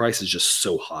because the price is just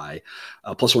so high.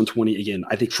 Plus 120, again,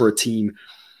 I think for a team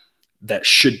that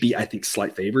should be, I think,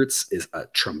 slight favorites is a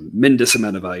tremendous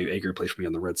amount of value. A-grade play for me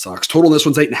on the Red Sox. Total in this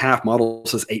one's 8.5. Model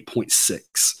says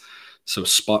 8.6. So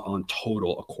spot on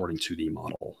total according to the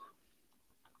model.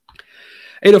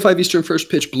 8:05 Eastern, first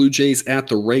pitch, Blue Jays at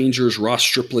the Rangers. Ross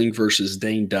Stripling versus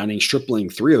Dane Dunning. Stripling,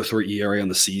 3.03 ERA on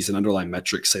the season. Underlying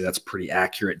metrics say that's pretty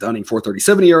accurate. Dunning,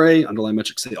 4.37 ERA. Underlying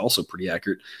metrics say also pretty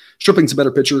accurate. Stripling's a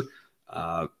better pitcher.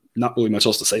 Not really much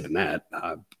else to say than that.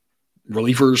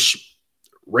 Rangers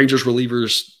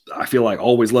relievers, I feel like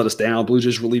always let us down. Blue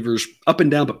Jays relievers, up and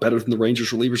down, but better than the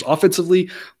Rangers relievers. Offensively,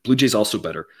 Blue Jays also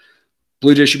better.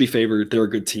 Blue Jays should be favored. They're a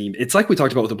good team. It's like we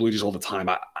talked about with the Blue Jays all the time.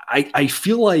 I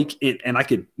feel like, and I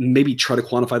could maybe try to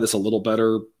quantify this a little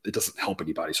better. It doesn't help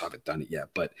anybody, so I haven't done it yet.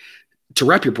 But to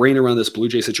wrap your brain around this Blue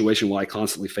Jay situation while I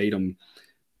constantly fade them,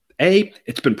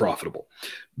 it's been profitable.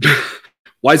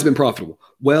 Why has it been profitable?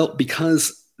 Well,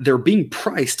 because they're being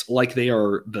priced like they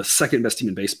are the second best team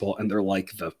in baseball, and they're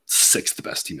like the sixth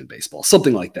best team in baseball,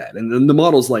 something like that. And then the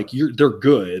model's like, they're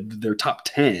good, they're top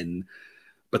 10,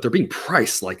 but they're being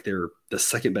priced like they're the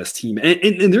second best team.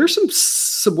 And there's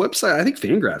some website, I think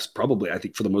Fangraphs probably, I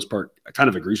think for the most part, kind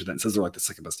of agrees with that and says they're like the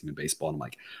second best team in baseball. And I'm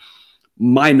like,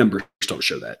 my numbers don't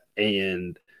show that.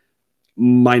 And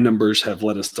my numbers have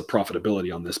led us to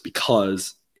profitability on this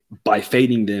because by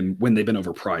fading them when they've been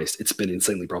overpriced, it's been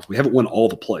insanely profitable. We haven't won all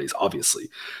the plays, obviously,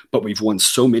 but we've won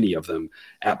so many of them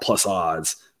at plus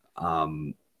odds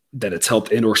that it's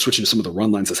helped, and or switching to some of the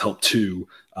run lines has helped too.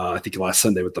 I think last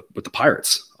Sunday with the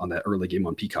Pirates on that early game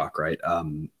on Peacock, right?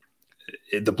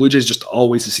 The Blue Jays just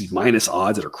always receive minus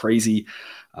odds that are crazy,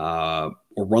 or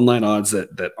run line odds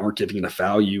that aren't giving enough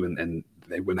value, and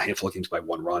they win a handful of games by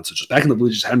 1 run. So just back in the Blue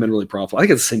Jays hadn't been really profitable. I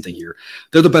think it's the same thing here.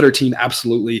 They're the better team,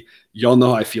 absolutely. Y'all know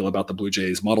how I feel about the Blue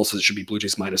Jays. Model says it should be Blue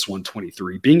Jays minus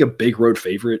 123. Being a big road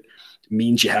favorite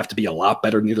means you have to be a lot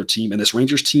better than the other team. And this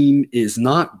Rangers team is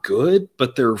not good,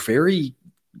 but they're very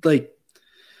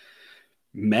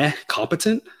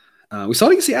competent. We saw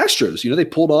it against the Astros. They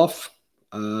pulled off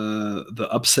the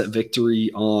upset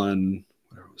victory on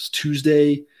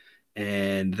Tuesday,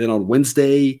 and then on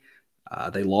Wednesday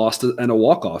they lost in a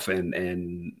walk-off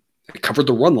and covered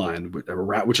the run line,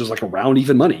 which was like around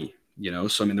even money.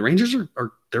 So I mean the Rangers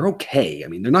they're okay. I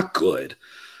mean they're not good,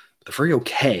 but they're very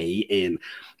okay. And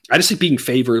I just think being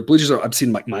favored, Blue Jays I've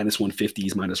seen like minus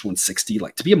 150s, minus 160.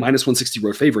 Like to be a minus 160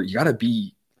 road favorite, you got to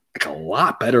be like a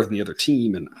lot better than the other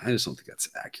team, and I just don't think that's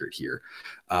accurate here.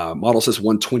 Model says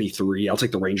 123. I'll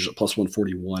take the Rangers at plus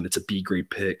 141. It's a B grade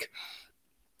pick.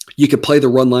 You could play the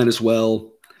run line as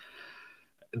well.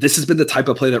 This has been the type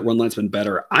of play that run line's been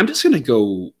better. I'm just going to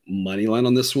go money line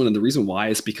on this one, and the reason why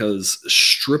is because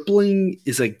Stripling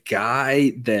is a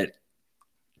guy that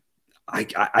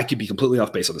I could be completely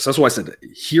off base on this. That's why I said,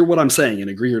 hear what I'm saying and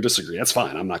agree or disagree. That's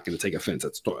fine. I'm not going to take offense.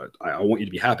 I want you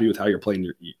to be happy with how you're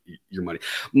playing your money.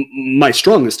 My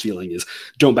strongest feeling is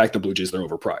don't back the Blue Jays. They're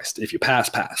overpriced. If you pass.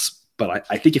 But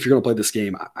I think if you're going to play this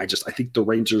game, I think the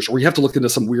Rangers, or you have to look into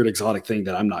some weird exotic thing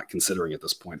that I'm not considering at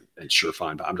this point. And sure,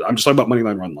 fine. But I'm just talking about money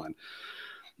line, run line.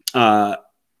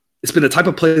 It's been a type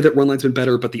of play that run line's been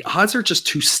better, but the odds are just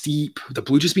too steep. The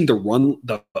Blue Jays being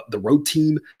the road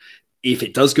team, if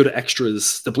it does go to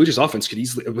extras, the Blue Jays offense could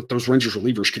easily, with those Rangers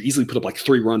relievers, could easily put up like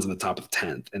 3 runs in the top of the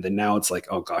 10th. And then now it's like,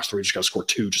 oh gosh, the Rangers got to score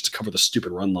 2 just to cover the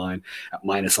stupid run line at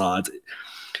minus odds.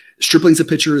 Stripling's a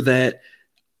pitcher that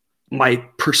my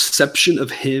perception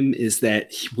of him is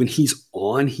that when he's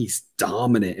on, he's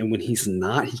dominant. And when he's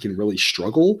not, he can really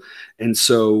struggle. And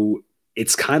so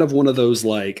it's kind of one of those,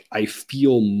 like, I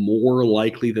feel more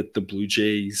likely that the Blue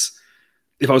Jays,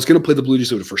 if I was going to play the Blue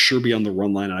Jays, it would for sure be on the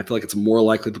run line. And I feel like it's more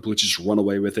likely the Blue Jays run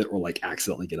away with it or like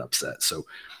accidentally get upset. So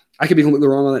I could be completely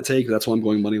wrong on that take. That's why I'm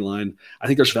going money line. I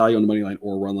think there's value on the money line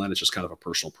or run line. It's just kind of a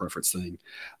personal preference thing.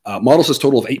 Model says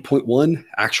total of 8.1.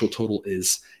 Actual total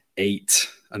is 8.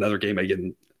 Another game,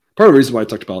 again, part of the reason why I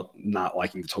talked about not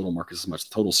liking the total markets as much,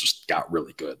 the totals just got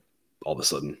really good all of a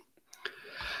sudden.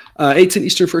 8:10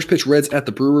 Eastern, first pitch, Reds at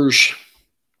the Brewers.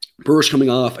 Brewers coming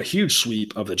off a huge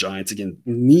sweep of the Giants. Again,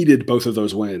 needed both of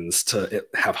those wins to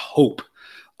have hope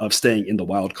of staying in the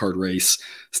wild card race.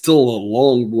 Still a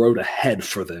long road ahead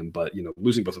for them, but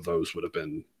losing both of those would have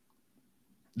been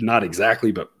not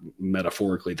exactly, but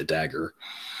metaphorically the dagger.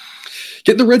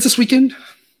 Getting the Reds this weekend,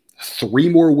 3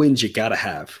 more wins you got to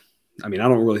have. I mean, I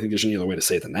don't really think there's any other way to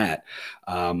say it than that.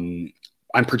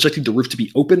 I'm projecting the roof to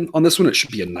be open on this one. It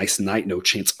should be a nice night. No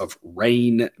chance of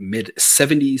rain.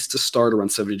 Mid-70s to start, around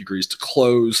 70 degrees to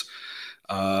close.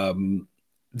 The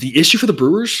issue for the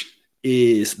Brewers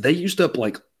is they used up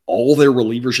like all their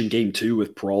relievers in game 2,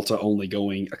 with Peralta only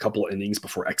going a couple of innings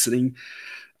before exiting.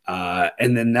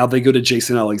 And then now they go to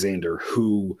Jason Alexander,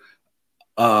 who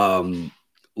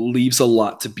leaves a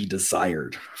lot to be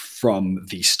desired from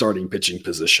the starting pitching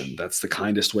position. That's the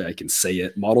kindest way I can say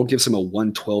it. Model gives him a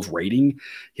 112 rating.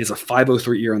 He has a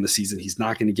 5.03 ERA on the season. He's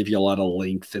not going to give you a lot of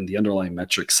length, and the underlying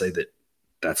metrics say that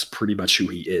that's pretty much who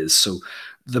he is. So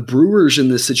the Brewers in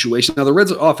this situation, now the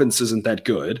Reds offense isn't that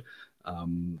good.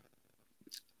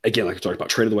 Again, like I talked about,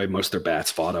 traded away most of their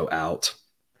bats, Votto out.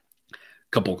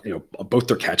 Couple, both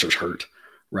their catchers hurt,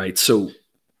 right? So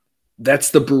that's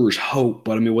the Brewers' hope.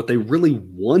 But I mean, what they really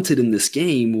wanted in this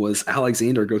game was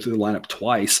Alexander go through the lineup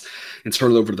twice and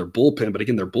start it over to their bullpen. But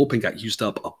again, their bullpen got used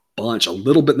up a bunch, a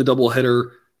little bit in the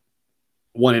doubleheader,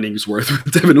 1 inning's worth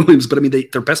with Devin Williams. But I mean,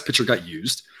 their best pitcher got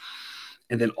used.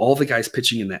 And then all the guys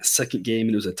pitching in that second game,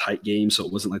 and it was a tight game, so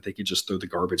it wasn't like they could just throw the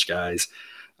garbage guys.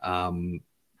 The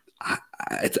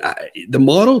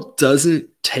model doesn't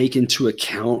take into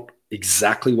account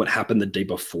exactly what happened the day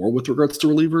before with regards to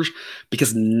relievers,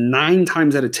 because 9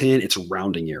 times out of 10, it's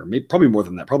rounding error. Maybe, probably more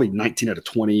than that, probably 19 out of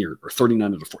 20 or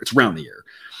 39 out of 40. It's rounding error.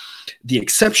 The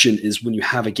exception is when you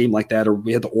have a game like that, or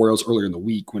we had the Orioles earlier in the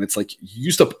week, when it's like you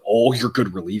used up all your good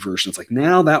relievers. And it's like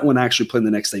now that one actually playing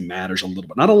the next day matters a little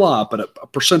bit. Not a lot, but a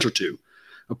percent or two.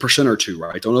 A percent or two,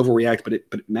 right? Don't overreact, but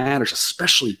it matters,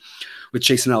 especially with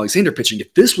Jason Alexander pitching.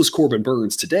 If this was Corbin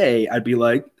Burns today, I'd be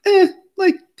like,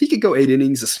 like he could go 8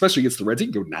 innings, especially against the Reds. He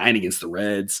could go 9 against the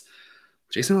Reds.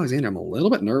 Jason Alexander, I'm a little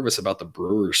bit nervous about the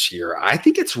Brewers here. I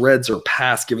think it's Reds or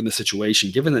pass given the situation,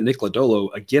 given that Nick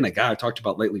Lodolo, again, a guy I talked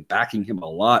about lately, backing him a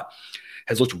lot,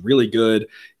 has looked really good.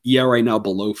 ERA now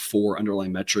below 4.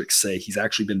 Underlying metrics say he's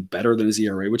actually been better than his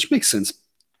ERA, which makes sense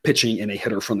pitching in a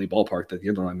hitter-friendly ballpark, that the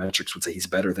underlying metrics would say he's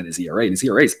better than his ERA, and his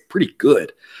ERA is pretty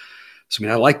good. So, I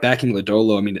mean, I like backing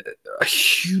Lodolo. I mean, a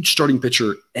huge starting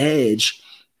pitcher edge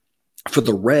for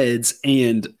the Reds,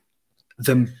 and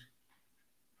the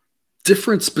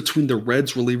difference between the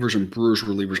Reds relievers and Brewers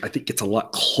relievers, I think, gets a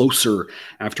lot closer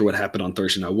after what happened on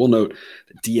Thursday. Now, we'll note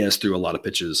that Diaz threw a lot of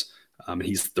pitches, and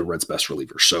he's the Reds' best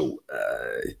reliever. So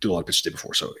he threw a lot of pitches the day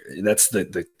before. So that's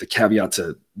the caveat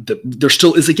to there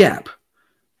still is a gap,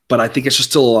 but I think it's just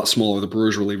still a lot smaller. The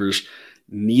Brewers relievers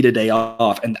need a day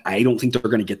off, and I don't think they're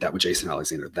going to get that with Jason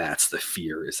Alexander. That's the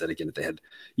fear, is that, again, if they had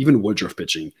even Woodruff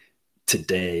pitching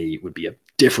today, would be a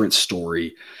different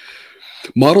story.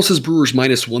 Model says Brewers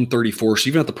minus 134. So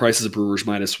even at the prices of Brewers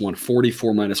minus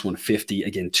 144, minus 150,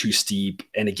 again, too steep.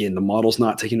 And again, the model's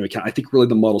not taking into account. I think really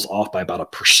the model's off by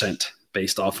about 1%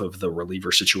 based off of the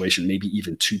reliever situation, maybe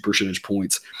even 2 percentage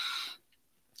points.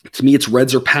 To me, it's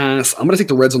Reds or pass. I'm going to take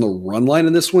the Reds on the run line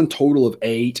in this one, total of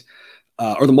 8.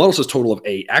 Or the model says total of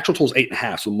 8. Actual total is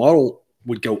 8.5. So the model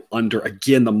would go under.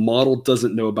 Again, the model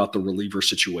doesn't know about the reliever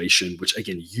situation, which,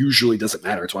 again, usually doesn't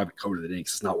matter. It's why I haven't coded it in,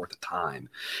 because it's not worth the time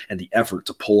and the effort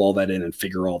to pull all that in and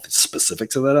figure all the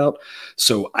specifics of that out.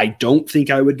 So I don't think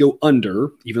I would go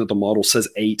under, even though the model says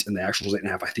 8 and the actual is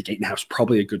 8.5. I think 8.5 is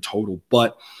probably a good total,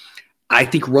 but I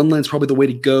think run line is probably the way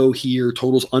to go here.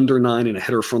 Totals under 9 in a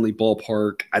hitter-friendly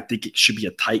ballpark. I think it should be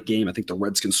a tight game. I think the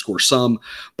Reds can score some,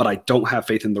 but I don't have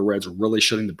faith in the Reds really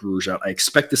shutting the Brewers out. I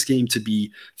expect this game to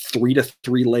be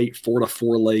 3-3 late,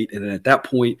 4-4 late, and then at that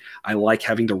point, I like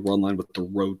having the run line with the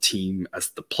road team as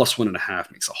the plus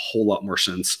 1.5 makes a whole lot more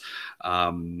sense.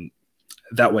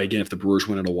 That way, again, if the Brewers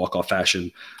win in a walk-off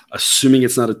fashion, assuming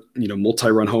it's not a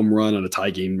multi-run home run on a tie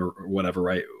game or whatever,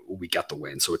 right, we got the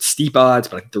win. So it's steep odds,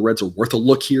 but I think the Reds are worth a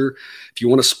look here. If you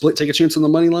want to split, take a chance on the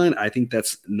money line, I think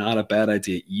that's not a bad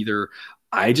idea either.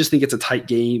 I just think it's a tight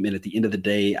game, and at the end of the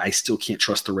day, I still can't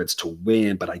trust the Reds to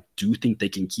win, but I do think they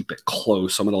can keep it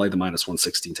close. So I'm going to lay the minus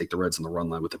 160 and take the Reds on the run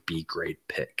line with a B-grade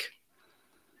pick.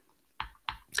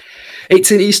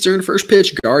 8:10 Eastern, first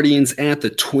pitch, Guardians at the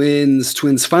Twins.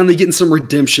 Twins finally getting some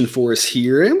redemption for us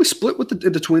here. And we split with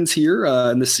the Twins here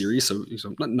in this series, so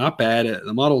not bad.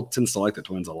 The model tends to like the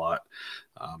Twins a lot.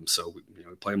 So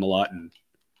we play them a lot and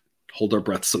hold our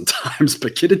breath sometimes,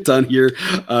 but get it done here,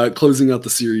 closing out the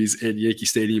series at Yankee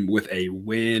Stadium with a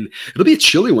win. It'll be a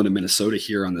chilly one in Minnesota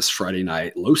here on this Friday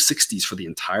night. Low 60s for the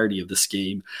entirety of this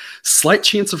game. Slight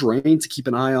chance of rain to keep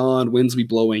an eye on. Winds will be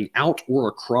blowing out or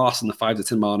across in the 5 to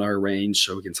 10 mile an hour range.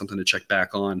 So again, something to check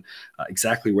back on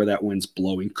exactly where that wind's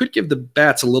blowing. Could give the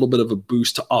bats a little bit of a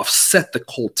boost to offset the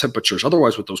cold temperatures.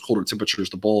 Otherwise, with those colder temperatures,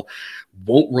 the ball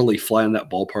won't really fly in that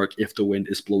ballpark if the wind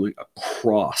is blowing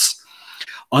across.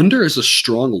 Under is a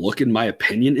strong look, in my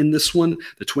opinion, in this one.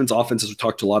 The Twins' offense, as we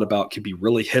talked a lot about, can be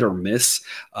really hit or miss.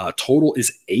 Total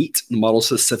is 8. The model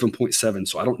says 7.7.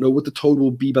 So I don't know what the total will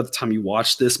be by the time you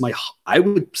watch this. I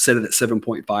would set it at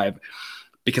 7.5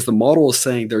 because the model is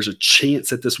saying there's a chance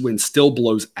that this wind still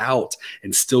blows out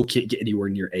and still can't get anywhere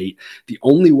near 8. The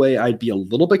only way I'd be a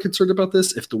little bit concerned about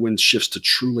this if the wind shifts to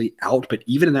truly out. But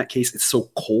even in that case, it's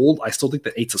so cold, I still think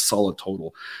that 8's a solid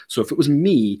total. So if it was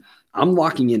me, I'm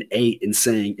locking in 8 and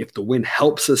saying if the wind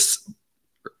helps us,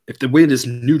 if the wind is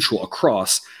neutral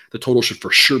across, the total should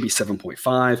for sure be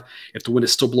 7.5. If the wind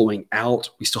is still blowing out,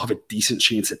 we still have a decent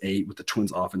chance at 8 with the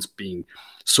Twins offense being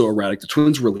so erratic. The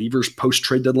Twins relievers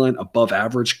post-trade deadline above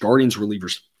average. Guardians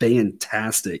relievers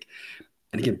fantastic.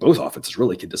 And again, both offenses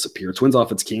really can disappear. Twins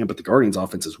offense can, but the Guardians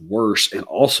offense is worse and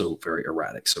also very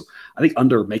erratic. So I think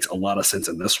under makes a lot of sense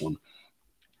in this one.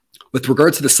 With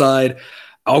regard to the side,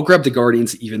 I'll grab the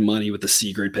Guardians even money with the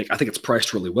C-grade pick. I think it's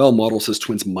priced really well. Model says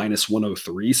Twins minus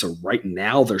 103. So right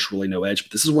now there's really no edge.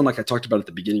 But this is one like I talked about at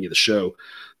the beginning of the show.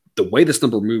 The way this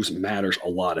number moves matters a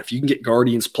lot. If you can get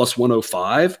Guardians plus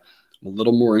 105, I'm a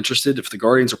little more interested. If the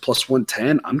Guardians are plus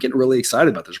 110, I'm getting really excited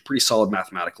about. There's a pretty solid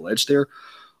mathematical edge there.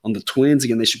 On the Twins,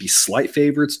 again, they should be slight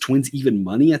favorites. Twins even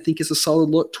money, I think, is a solid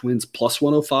look. Twins plus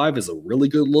 105 is a really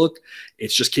good look.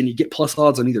 It's just, can you get plus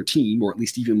odds on either team or at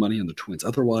least even money on the Twins?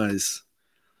 Otherwise,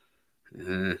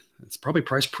 It's probably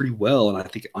priced pretty well, and I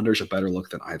think under's a better look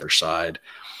than either side.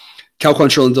 Cal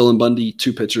Quantrill and Dylan Bundy,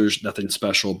 2 pitchers, nothing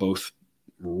special, both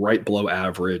right below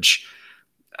average.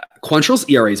 Quantrill's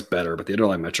ERA is better, but the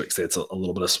underlying metrics say it's a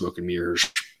little bit of smoke and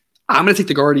mirrors. I'm going to take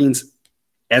the Guardians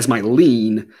as my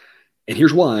lean, and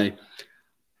here's why.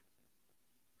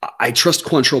 I trust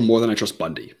Quantrill more than I trust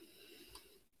Bundy.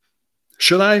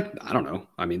 Should I? I don't know.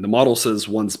 I mean, the model says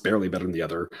one's barely better than the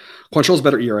other. Quantrill's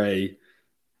better ERA.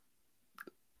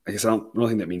 I guess I don't really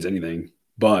think that means anything,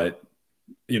 but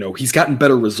he's gotten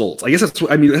better results. I guess that's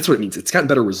what it means. It's gotten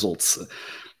better results.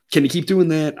 Can he keep doing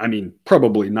that? I mean,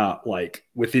 probably not like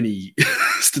with any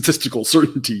statistical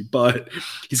certainty, but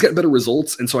he's gotten better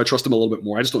results, and so I trust him a little bit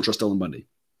more. I just don't trust Dylan Bundy.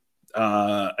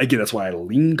 Again, that's why I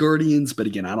lean Guardians, but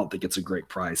again, I don't think it's a great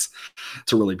price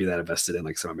to really be that invested in.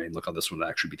 Like I said, my main look on this one would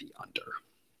actually be the under.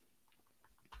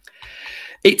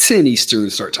 8:10 Eastern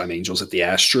start time, Angels at the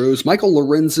Astros. Michael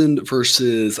Lorenzen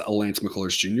versus Lance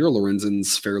McCullers Jr.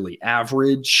 Lorenzen's fairly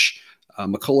average.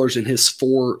 McCullers in his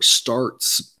 4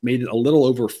 starts made it a little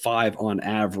over 5 on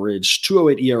average.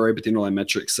 2.08 ERA, but the underlying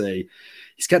metrics say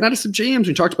he's gotten out of some jams.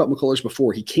 We talked about McCullers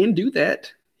before. He can do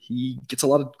that. He gets a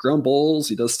lot of ground balls.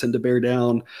 He does tend to bear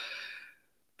down.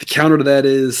 The counter to that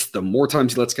is the more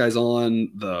times he lets guys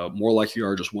on, the more likely you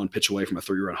are just one pitch away from a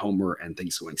 3-run homer and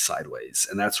things going sideways.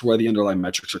 And that's where the underlying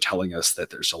metrics are telling us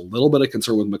that there's a little bit of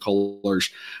concern with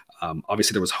McCullers.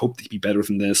 Obviously, there was hope that he'd be better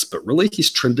than this, but really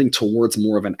he's trending towards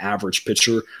more of an average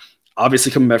pitcher.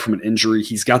 Obviously, coming back from an injury,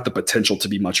 he's got the potential to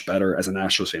be much better as an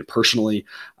Astros fan personally.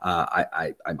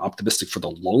 I'm optimistic for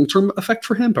the long-term effect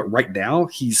for him, but right now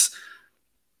he's,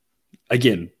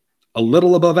 again, a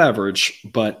little above average,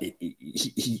 but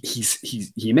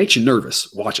he makes you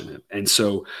nervous watching him. And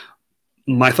so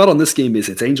my thought on this game is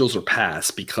it's Angels or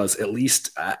pass, because at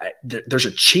least there's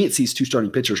a chance these 2 starting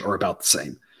pitchers are about the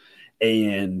same.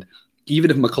 And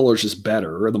even if McCullers is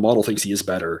better, or the model thinks he is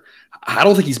better, I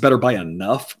don't think he's better by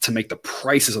enough to make the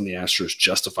prices on the Astros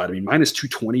justified. I mean, minus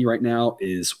 220 right now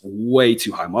is way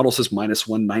too high. Model says minus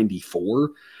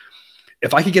 194.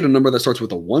 If I could get a number that starts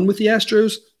with a 1 with the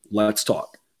Astros, let's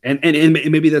talk. And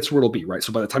maybe that's where it'll be, right?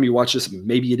 So by the time you watch this,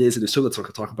 maybe it is. And if so, let's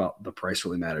talk about the price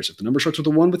really matters. If the number starts with a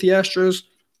 1 with the Astros,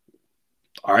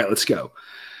 all right, let's go.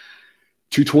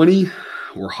 220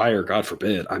 or higher, God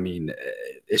forbid. I mean,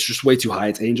 it's just way too high.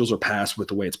 It's Angels or pass with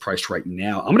the way it's priced right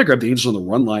now. I'm going to grab the Angels on the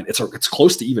run line. It's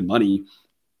close to even money.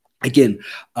 Again,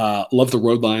 love the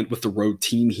road line with the road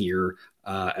team here,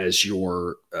 as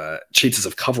your chances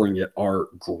of covering it are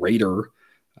greater.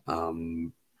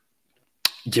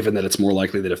 Given that it's more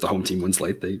likely that if the home team wins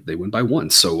late, they win by 1.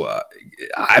 So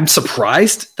I'm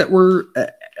surprised that we're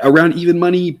around even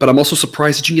money, but I'm also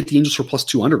surprised that you can get the Angels for plus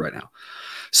 200 right now.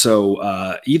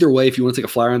 So either way, if you want to take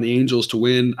a flyer on the Angels to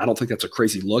win, I don't think that's a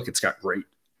crazy look. It's got great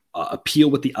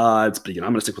appeal with the odds, but again,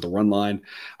 I'm going to stick with the run line.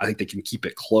 I think they can keep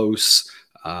it close.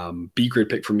 B grade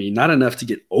pick for me, not enough to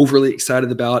get overly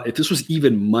excited about. If this was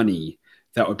even money,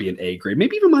 that would be an A grade,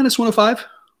 maybe even minus 105.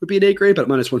 Would be an A grade, but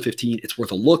minus 115, it's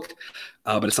worth a look,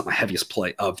 but it's not my heaviest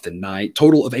play of the night.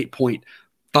 Total of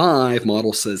 8.5,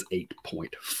 model says 8.4.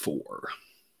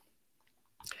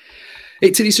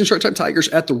 8:10 Eastern start time, Tigers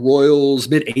at the Royals,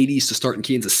 mid-80s to start in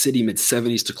Kansas City,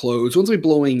 mid-70s to close. One's going to be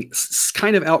blowing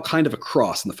kind of out, kind of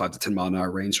across in the 5 to 10 mile an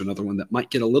hour range, so another one that might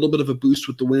get a little bit of a boost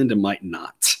with the wind and might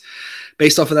not.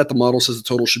 Based off of that, the model says the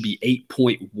total should be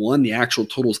 8.1. The actual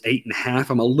total is 8.5.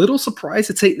 I'm a little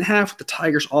surprised it's 8.5 with the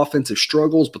Tigers' offensive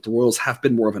struggles, but the Royals have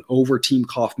been more of an over team.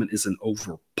 Kauffman is an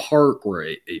over park, or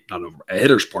a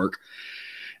hitter's park.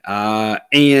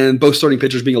 And both starting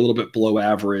pitchers being a little bit below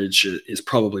average is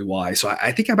probably why. So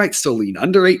I think I might still lean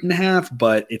under 8.5,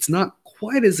 but it's not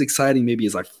quite as exciting maybe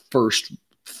as I first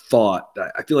thought.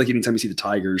 I feel like anytime you see the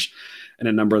Tigers and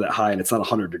a number that high and it's not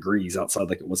 100 degrees outside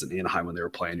like it was in Anaheim when they were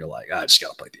playing, you're like, I just got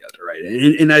to play the under,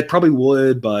 right? And I probably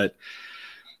would, but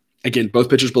again, both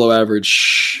pitchers below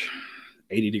average,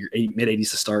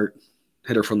 mid-80s to start,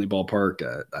 hitter-friendly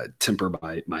ballpark. Temper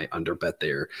my under bet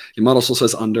there. Your model still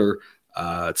says under.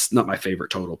 It's not my favorite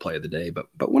total play of the day, but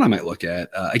one I might look at.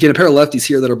 Again, a pair of lefties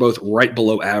here that are both right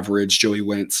below average. Joey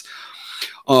Wentz,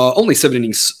 only 7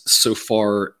 innings so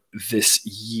far this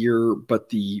year, but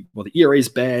the ERA is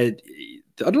bad.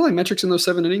 The underlying metrics in those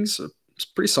 7 innings is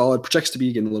pretty solid. Projects to be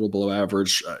again a little below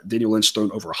average. Daniel Lynch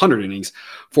thrown over 100 innings,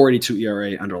 4.82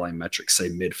 ERA. Underlying metrics say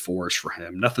mid-4s for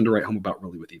him. Nothing to write home about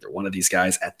really with either one of these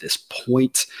guys at this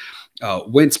point.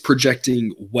 Wentz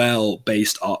projecting well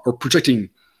based on, or projecting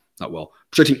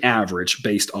average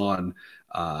based on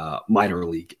minor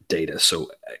league data. So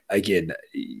again,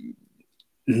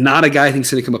 not a guy I think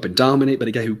is going to come up and dominate, but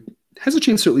a guy who has a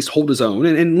chance to at least hold his own.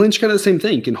 And Lynch kind of the same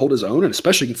thing, can hold his own, and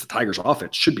especially against the Tigers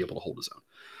offense, should be able to hold his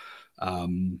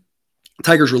own.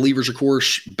 Tigers relievers, of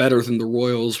course, better than the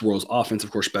Royals. Royals offense,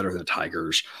 of course, better than the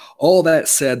Tigers. All that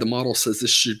said, the model says this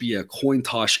should be a coin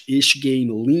toss-ish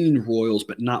game. Lean Royals,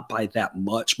 but not by that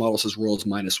much. Model says Royals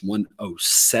minus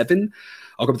 107.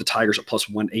 I'll go with the Tigers at plus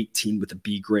 118 with a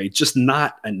B grade. Just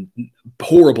not a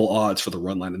horrible odds for the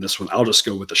run line in this one. I'll just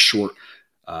go with a short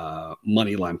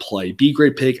money line play. B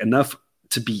grade pick, enough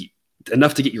to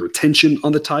get your attention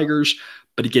on the Tigers.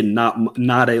 But again,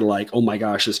 not a like, oh my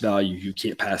gosh, this value, you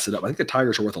can't pass it up. I think the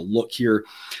Tigers are worth a look here.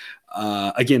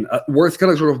 Again, worth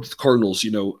kind of sort of the Cardinals,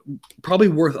 probably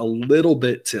worth a little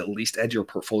bit to at least add to your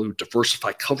portfolio,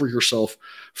 diversify, cover yourself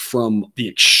from the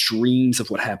extremes of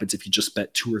what happens if you just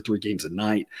bet 2 or 3 games a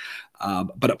night.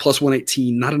 But at plus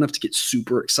 118, not enough to get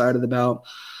super excited about.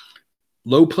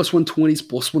 Low plus 120s,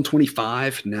 plus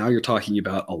 125. Now you're talking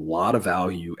about a lot of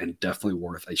value and definitely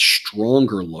worth a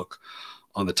stronger look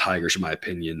on the Tigers, in my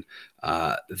opinion,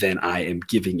 than I am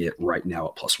giving it right now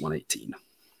at plus 118.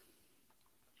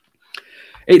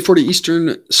 8:40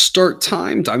 Eastern start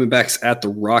time. Diamondbacks at the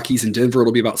Rockies in Denver.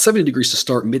 It'll be about 70 degrees to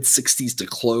start, mid-60s to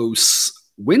close.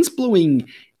 Winds blowing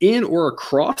in or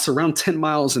across around 10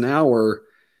 miles an hour.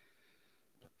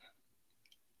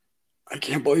 I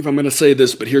can't believe I'm going to say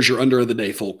this, but here's your under of the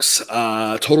day, folks.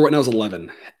 Total right now is 11,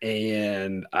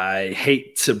 and I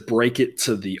hate to break it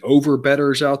to the over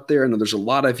bettors out there. I know there's a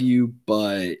lot of you,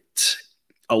 but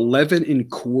 11 in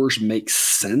Coors makes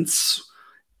sense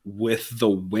with the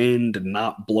wind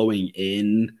not blowing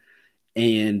in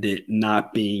and it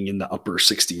not being in the upper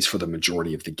 60s for the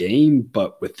majority of the game.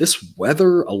 But with this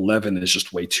weather, 11 is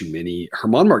just way too many.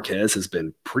 German Marquez has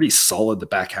been pretty solid the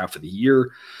back half of the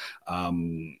year.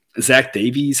 Zach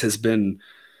Davies has been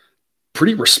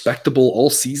pretty respectable all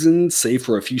season, save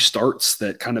for a few starts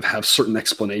that kind of have certain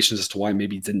explanations as to why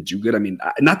maybe he didn't do good. I mean,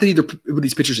 not that either of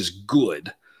these pitchers is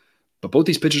good, but both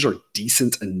these pitchers are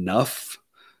decent enough.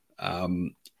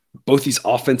 Both these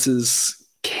offenses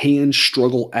can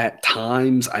struggle at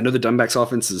times. I know the Diamondbacks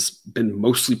offense has been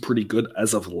mostly pretty good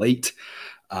as of late.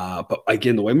 But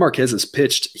again, the way Marquez has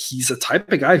pitched, he's a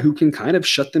type of guy who can kind of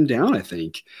shut them down, I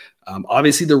think.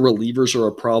 Obviously, the relievers are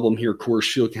a problem here.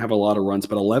 Coors Field can have a lot of runs,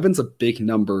 but 11's a big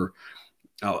number.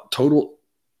 Total,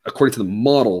 according to the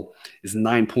model, is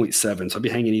 9.7. So I'd be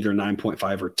hanging either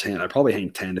 9.5 or 10. I'd probably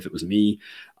hang 10 if it was me.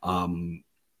 And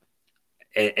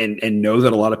know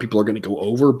that a lot of people are going to go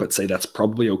over, but say that's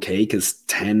probably okay because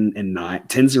 10 and 9,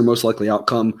 10's your most likely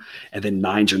outcome, and then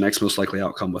 9's your next most likely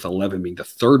outcome, with 11 being the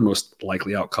third most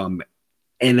likely outcome.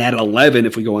 And at 11,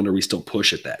 if we go under, we still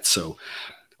push at that. So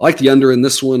I like the under in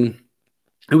this one.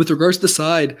 And with regards to the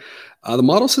side, the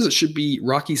model says it should be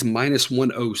Rockies minus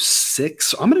 106.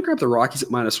 So I'm going to grab the Rockies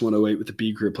at minus 108 with the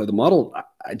B group play. The model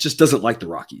just doesn't like the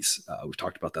Rockies. We've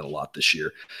talked about that a lot this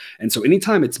year. And so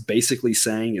anytime it's basically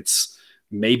saying it's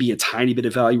maybe a tiny bit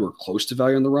of value or close to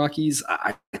value on the Rockies,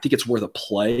 I think it's worth a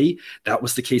play. That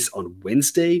was the case on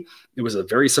Wednesday. It was a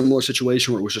very similar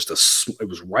situation where it was just it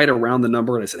was right around the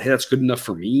number. And I said, hey, that's good enough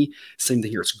for me. Same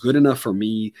thing here. It's good enough for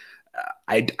me.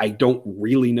 I don't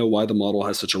really know why the model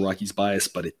has such a Rockies bias,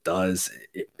 but it does.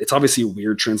 It's obviously a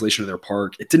weird translation of their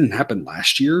park. It didn't happen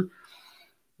last year.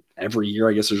 Every year,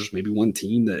 I guess there's maybe one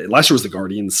team that last year was the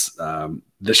Guardians.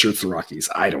 This year it's the Rockies.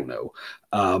 I don't know.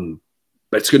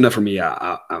 But it's good enough for me.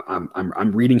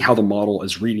 I'm reading how the model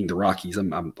is reading the Rockies.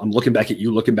 I'm looking back at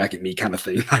you, looking back at me, kind of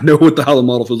thing. I know how the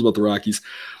model feels about the Rockies.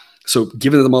 So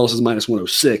given that the model says minus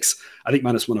 106, I think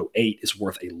minus 108 is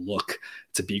worth a look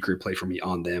to B grade play for me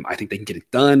on them. I think they can get it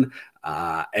done.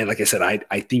 And like I said,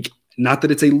 I think not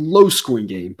that it's a low scoring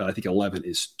game, but I think 11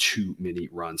 is too many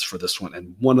runs for this one.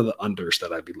 And one of the unders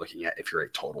that I'd be looking at if you're a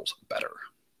totals better.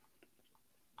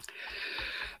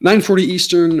 9:40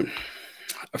 Eastern.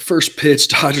 First pitch,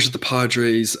 Dodgers at the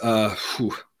Padres.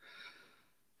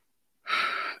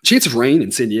 Chance of rain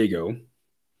in San Diego.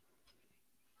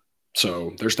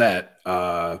 So there's that.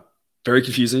 Very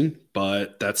confusing,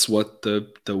 but that's what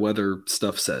the weather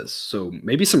stuff says. So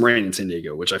maybe some rain in San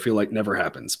Diego, which I feel like never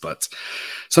happens, but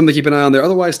something to keep an eye on there.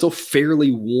 Otherwise, still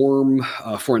fairly warm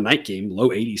for a night game. Low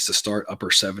 80s to start, upper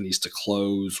 70s to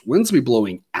close. Winds will be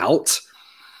blowing out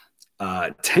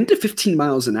 10 to 15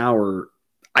 miles an hour.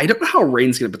 I don't know how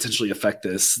rain's going to potentially affect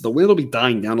this. The wind will be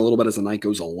dying down a little bit as the night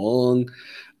goes along.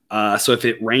 So if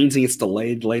it rains and gets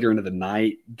delayed later into the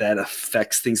night, that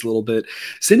affects things a little bit.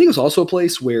 San Diego's also a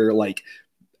place where like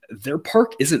their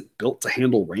park isn't built to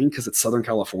handle rain because it's Southern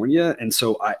California. And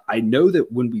so I know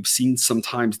that when we've seen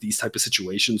sometimes these type of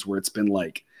situations where it's been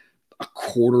like a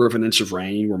quarter of an inch of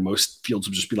rain, where most fields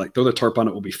will just be like, throw the tarp on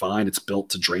it, will be fine. It's built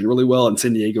to drain really well. In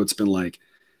San Diego, it's been like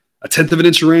a tenth of an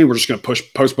inch of rain, we're just going to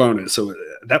postpone it. So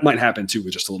that might happen too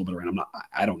with just a little bit of rain.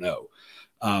 I don't know.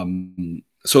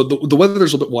 So the weather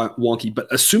is a little bit wonky, but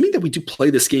assuming that we do play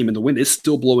this game and the wind is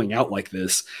still blowing out like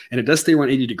this, and it does stay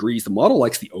around 80 degrees, the model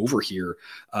likes the over here.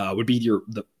 Would be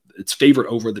its favorite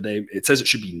over of the day. It says it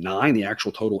should be 9. The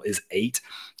actual total is 8.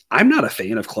 I'm not a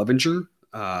fan of Clevenger.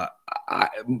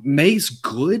 May's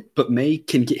good, but May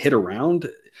can get hit around.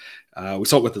 We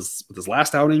saw it with his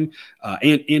last outing,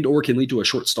 and or can lead to a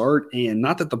short start. And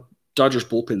not that the Dodgers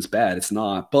bullpen's bad, it's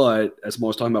not. But as I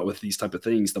was talking about with these type of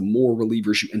things, the more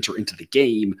relievers you enter into the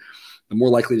game, the more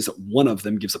likely it is that one of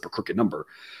them gives up a crooked number.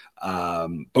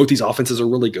 Both these offenses are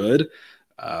really good.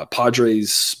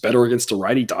 Padres better against a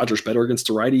righty, Dodgers better against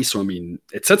a righty. So, I mean,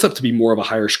 it sets up to be more of a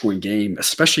higher scoring game,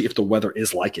 especially if the weather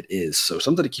is like it is. So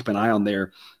something to keep an eye on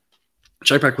there.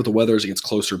 Check back with the weather as it gets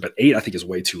closer, but 8 I think is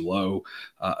way too low.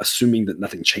 Assuming that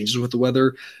nothing changes with the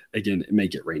weather, again, it may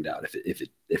get rained out. If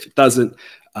it doesn't,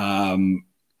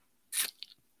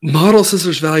 model says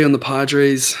there's value on the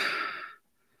Padres.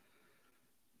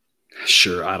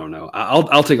 Sure, I don't know.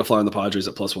 I'll take a flyer on the Padres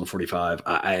at plus 145.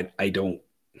 I don't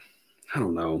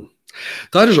know.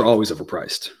 Dodgers are always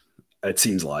overpriced. It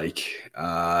seems like.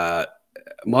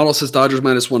 Model says Dodgers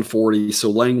minus 140,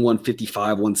 so laying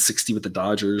 155, 160 with the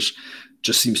Dodgers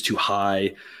just seems too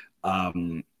high.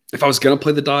 If I was going to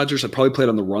play the Dodgers, I'd probably play it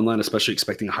on the run line, especially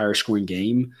expecting a higher scoring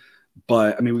game.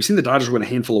 But, I mean, we've seen the Dodgers win a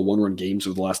handful of one-run games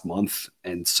over the last month,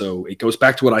 and so it goes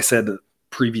back to what I said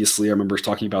previously. I remember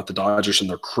talking about the Dodgers and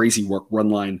their crazy run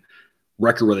line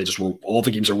record where they just were all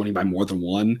the games are winning by more than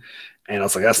one. And I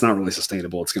was like, that's not really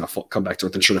sustainable. It's going to come back to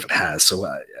earth, and sure enough, it has. So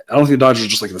I don't think the Dodgers are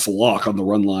just like this lock on the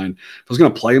run line. If I was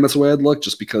going to play them, that's the way I'd look,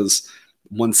 just because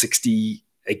 160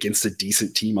 against a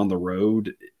decent team on the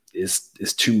road is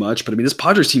too much. But I mean, this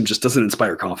Padres team just doesn't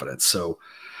inspire confidence. So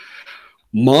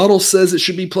model says it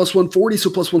should be plus 140, so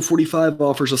plus 145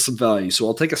 offers us some value. So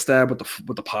I'll take a stab with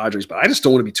the Padres, but I just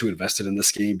don't want to be too invested in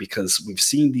this game because we've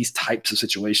seen these types of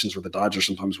situations where the Dodgers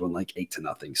sometimes win like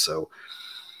 8-0. So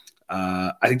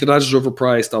I think the Dodgers are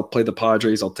overpriced. I'll play the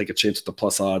Padres. I'll take a chance with the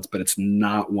plus odds, but it's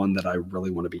not one that I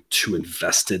really want to be too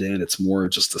invested in. It's more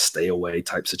just a stay away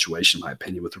type situation, in my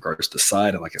opinion, with regards to the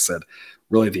side. And like I said,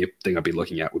 really the thing I'd be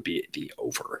looking at would be the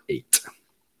over 8.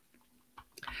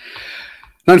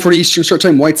 9:40 Eastern start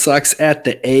time. White Sox at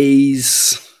the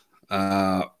A's.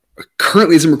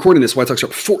 Currently, as I'm recording this, White Sox are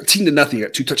up 14-0.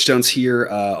 Got 2 touchdowns here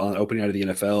on opening out of the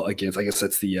NFL against. I guess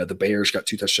that's the Bears. Got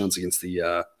 2 touchdowns against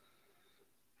the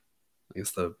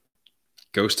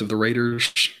ghost of the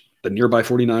Raiders, the nearby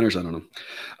 49ers. I don't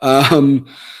know.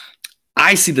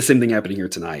 I see the same thing happening here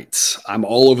tonight. I'm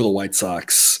all over the White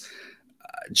Sox.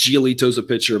 Giolito's a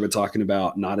pitcher I've been talking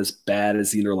about. Not as bad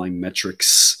as the underlying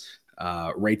metrics.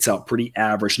 Rates out pretty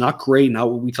average. Not great.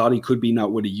 Not what we thought he could be.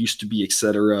 Not what he used to be,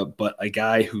 etc. But a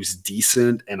guy who's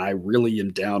decent, and I really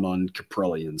am down on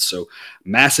Kaprielian. So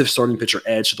massive starting pitcher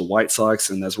edge to the White Sox.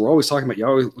 And as we're always talking about, you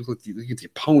always look at the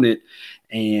opponent,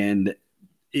 and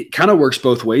it kind of works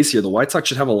both ways here. The White Sox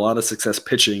should have a lot of success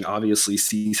pitching. Obviously,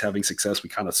 C's having success. We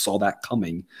kind of saw that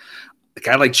coming. A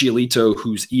guy like Giolito,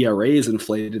 whose ERA is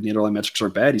inflated and the underlying metrics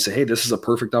aren't bad, you say, hey, this is a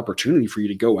perfect opportunity for you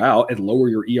to go out and lower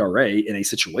your ERA in a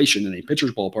situation in a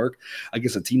pitcher's ballpark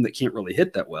against a team that can't really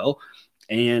hit that well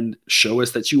and show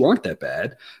us that you aren't that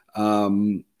bad.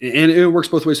 And it works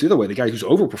both ways the other way. The guy who's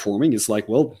overperforming is like,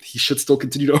 well, he should still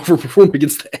continue to overperform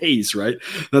against the A's, right?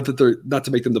 Not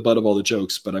to make them the butt of all the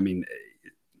jokes, but I mean,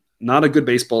 not a good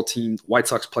baseball team. White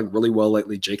Sox playing really well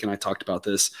lately. Jake and I talked about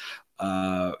this.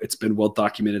 It's been well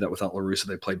documented that without La Russa,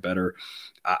 they played better.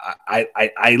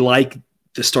 I like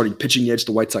the starting pitching edge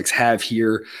the White Sox have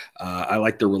here. I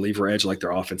like their reliever edge. I like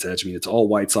their offense edge. I mean, it's all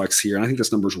White Sox here, and I think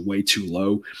this number is way too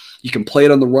low. You can play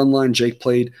it on the run line. Jake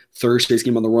played Thursday's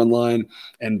game on the run line,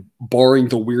 and barring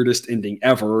the weirdest ending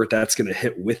ever, that's going to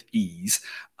hit with ease.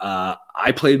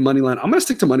 I played money line. I'm going to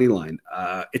stick to money line.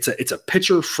 It's a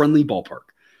pitcher-friendly ballpark.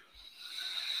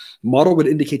 Model would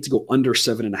indicate to go under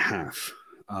 7.5.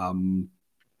 I'm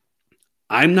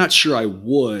not sure I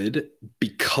would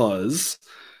because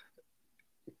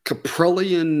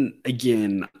Kaprielian,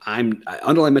 again,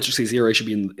 underlying metrics say his ERA should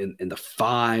be in the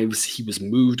 5s. He was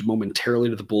moved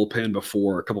momentarily to the bullpen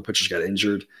before a couple pitchers got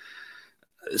injured.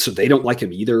 So they don't like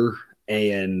him either.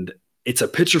 And it's a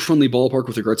pitcher-friendly ballpark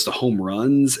with regards to home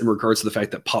runs, in regards to the fact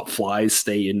that pop flies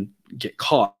stay and get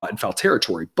caught in foul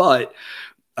territory. But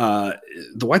the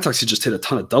White Sox had just hit a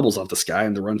ton of doubles off this guy,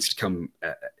 and the runs come,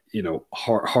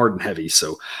 hard and heavy.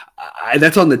 So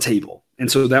that's on the table.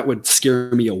 And so that would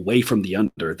scare me away from the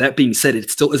under. That being said,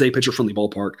 it still is a pitcher-friendly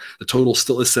ballpark. The total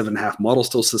still is 7.5. Model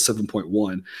still says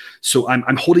 7.1. So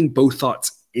I'm holding both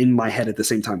thoughts in my head at the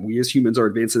same time. We as humans are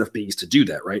advanced enough beings to do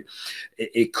that, right?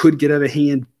 It could get out of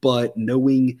hand, but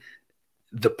knowing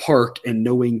the park and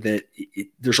knowing that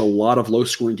there's a lot of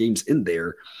low-scoring games in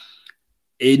there,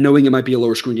 knowing it might be a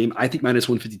lower-scoring game, I think minus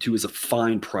 152 is a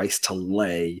fine price to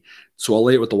lay. So I'll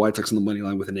lay it with the White Sox on the money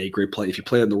line with an A-grade play. If you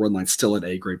play it on the run line, still an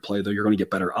A-grade play, though you're going to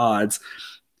get better odds.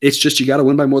 It's just you got to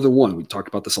win by more than one. We talked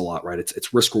about this a lot, right?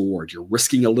 It's risk-reward. You're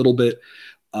risking a little bit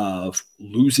of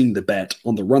losing the bet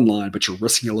on the run line, but you're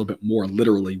risking a little bit more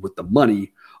literally with the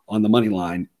money on the money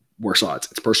line. Worse odds.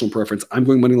 It's personal preference. I'm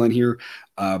going money line here.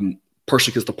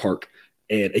 Partially because the park.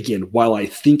 And again, while I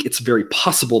think it's very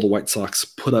possible the White Sox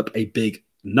put up a big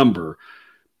number,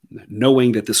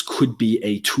 knowing that this could be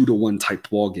a 2-1 type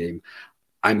ball game,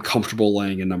 I'm comfortable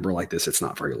laying a number like this. It's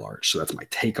not very large. So that's my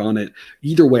take on it.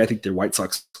 Either way, I think the White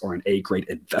Sox are an A-grade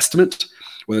investment,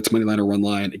 whether it's money line or run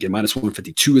line. Again, minus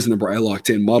 152 is the number I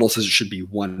locked in. Model says it should be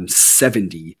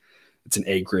 170. It's an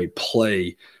A-grade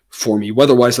play for me.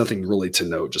 Weather-wise, nothing really to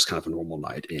note, just kind of a normal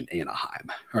night in Anaheim.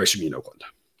 All right, should be in Oakland.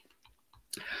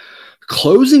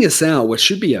 Closing us out, what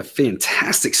should be a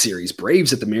fantastic series,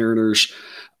 Braves at the Mariners.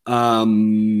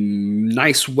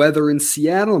 Nice weather in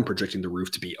Seattle. I'm projecting the roof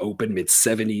to be open,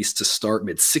 mid-70s to start,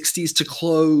 mid-60s to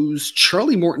close.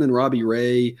 Charlie Morton and Robbie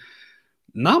Ray,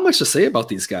 not much to say about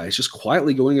these guys, just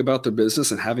quietly going about their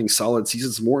business and having solid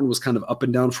seasons. Morton was kind of up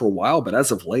and down for a while, but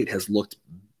as of late has looked,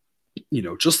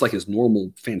 just like his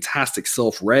normal fantastic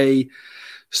self. Ray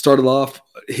started off,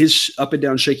 his up and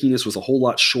down shakiness was a whole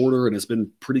lot shorter and has been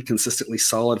pretty consistently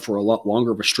solid for a lot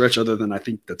longer of a stretch, other than I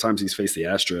think the times he's faced the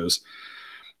Astros.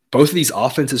 Both of these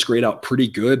offenses grade out pretty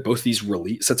good. Both these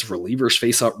sets of relievers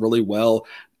face out really well.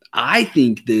 I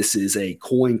think this is a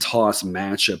coin toss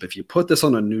matchup. If you put this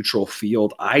on a neutral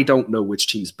field, I don't know which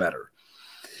team's better.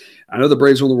 I know the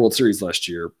Braves won the World Series last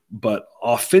year, but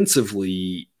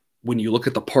offensively, when you look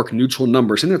at the park neutral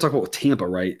numbers, and they're talking about with Tampa,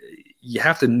 right? You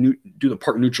have to do the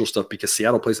park neutral stuff because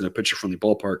Seattle plays in a pitcher-friendly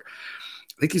ballpark.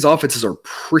 I think these offenses are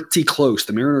pretty close.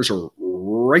 The Mariners are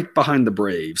right behind the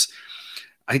Braves.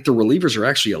 I think the relievers are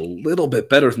actually a little bit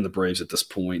better than the Braves at this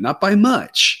point, not by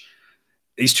much.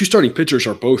 These two starting pitchers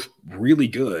are both really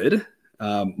good.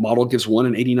 Model gives one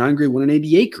an 89 grade, one an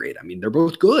 88 grade. I mean, they're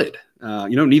both good.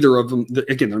 Neither of them,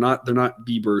 again, they're not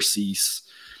Bieber, Cease,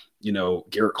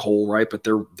 Garrett Cole, right? But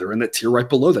they're in that tier right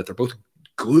below that. They're both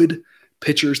good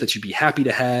pitchers that you'd be happy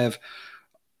to have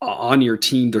on your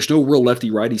team. There's no real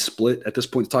lefty-righty split at this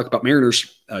point to talk about.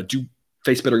 Mariners do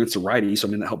face better against the righty, so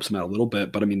that helps them out a little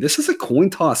bit. But this is a coin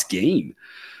toss game.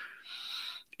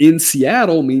 In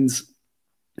Seattle means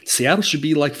Seattle should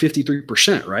be like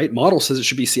 53%, right? Model says it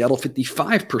should be Seattle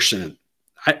 55%.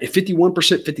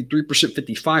 51%, 53%,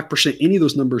 55%, any of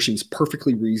those numbers seems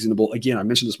perfectly reasonable. Again, I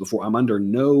mentioned this before. I'm under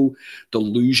no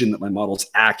delusion that my model's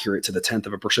accurate to the 10th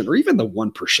of a percent or even the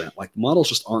 1%. Like models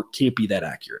just can't be that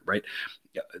accurate, right?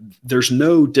 There's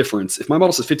no difference. If my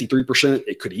model says 53%,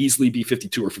 it could easily be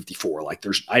 52 or 54.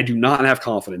 I do not have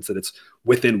confidence that it's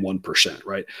within 1%,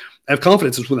 right? I have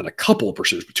confidence it's within a couple of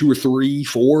percent, 2 or 3,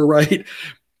 4, right?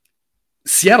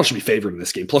 Seattle should be favored in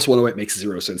this game. Plus 108 makes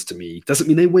 0 sense to me. Doesn't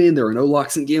mean they win. There are no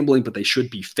locks in gambling, but they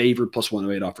should be favored. Plus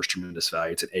 108 offers tremendous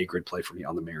value. It's an A-grade play for me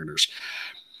on the Mariners.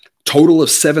 Total of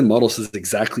 7. Model says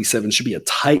exactly 7. Should be a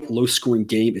tight, low-scoring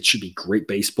game. It should be great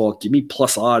baseball. Give me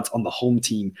plus odds on the home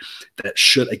team that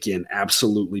should, again,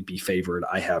 absolutely be favored.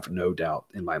 I have no doubt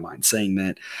in my mind saying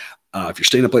that. If you're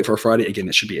staying up late for a Friday, again,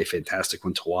 it should be a fantastic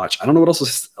one to watch. I don't know what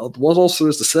else there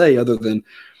is to say other than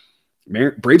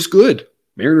Braves good.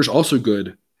 Mariners also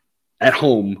good at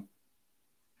home.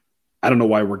 I don't know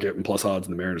why we're getting plus odds,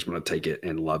 and the Mariners want to take it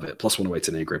and love it. Plus 108's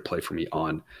an A-grade play for me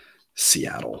on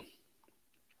Seattle.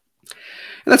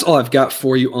 And that's all I've got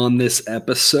for you on this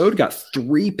episode. Got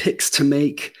 3 picks to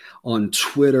make on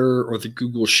Twitter or the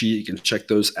Google Sheet. You can check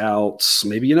those out.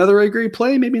 Maybe another A-grade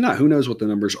play, maybe not. Who knows what the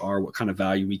numbers are, what kind of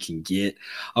value we can get.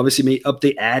 Obviously, may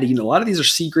update adding. A lot of these are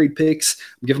C-grade picks.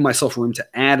 I'm giving myself room to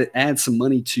add some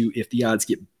money to if the odds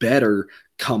get better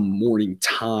come morning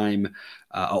time.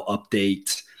 I'll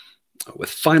update with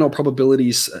final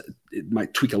probabilities. It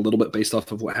might tweak a little bit based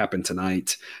off of what happened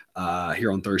tonight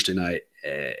here on Thursday night.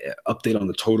 Update on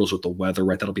the totals with the weather,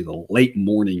 right? That'll be the late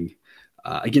morning.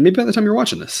 Again, maybe by the time you're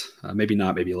watching this, maybe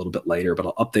not, maybe a little bit later, but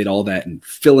I'll update all that and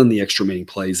fill in the extra remaining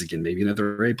plays. Again, maybe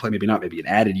another A play, maybe not, maybe an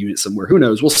added unit somewhere. Who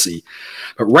knows? We'll see.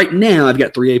 But right now, I've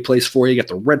got 3 A plays for you. You got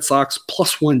the Red Sox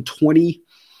plus 120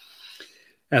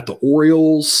 at the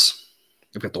Orioles.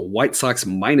 I've got the White Sox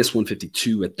minus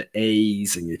 152 at the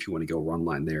A's. And if you want to go run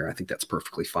line there, I think that's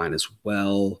perfectly fine as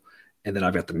well. And then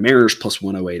I've got the Mariners plus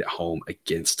 108 at home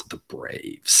against the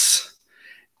Braves.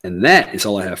 And that is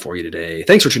all I have for you today.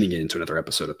 Thanks for tuning in to another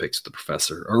episode of Picks with the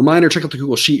Professor. A reminder, check out the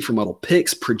Google Sheet for model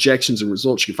picks, projections, and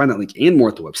results. You can find that link and more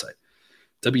at the website,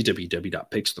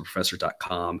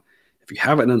 www.pickswiththeprofessor.com. If you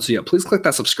haven't done so yet, please click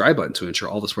that subscribe button to ensure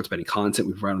all the sports betting content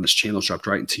we provide on this channel is dropped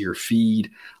right into your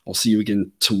feed. I'll see you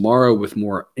again tomorrow with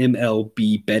more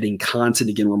MLB betting content.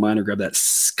 Again, reminder, grab that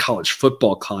college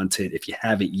football content if you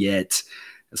haven't yet.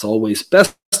 As always,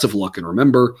 best of luck, and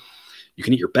remember, you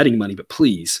can eat your betting money, but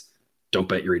please don't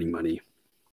bet your eating money.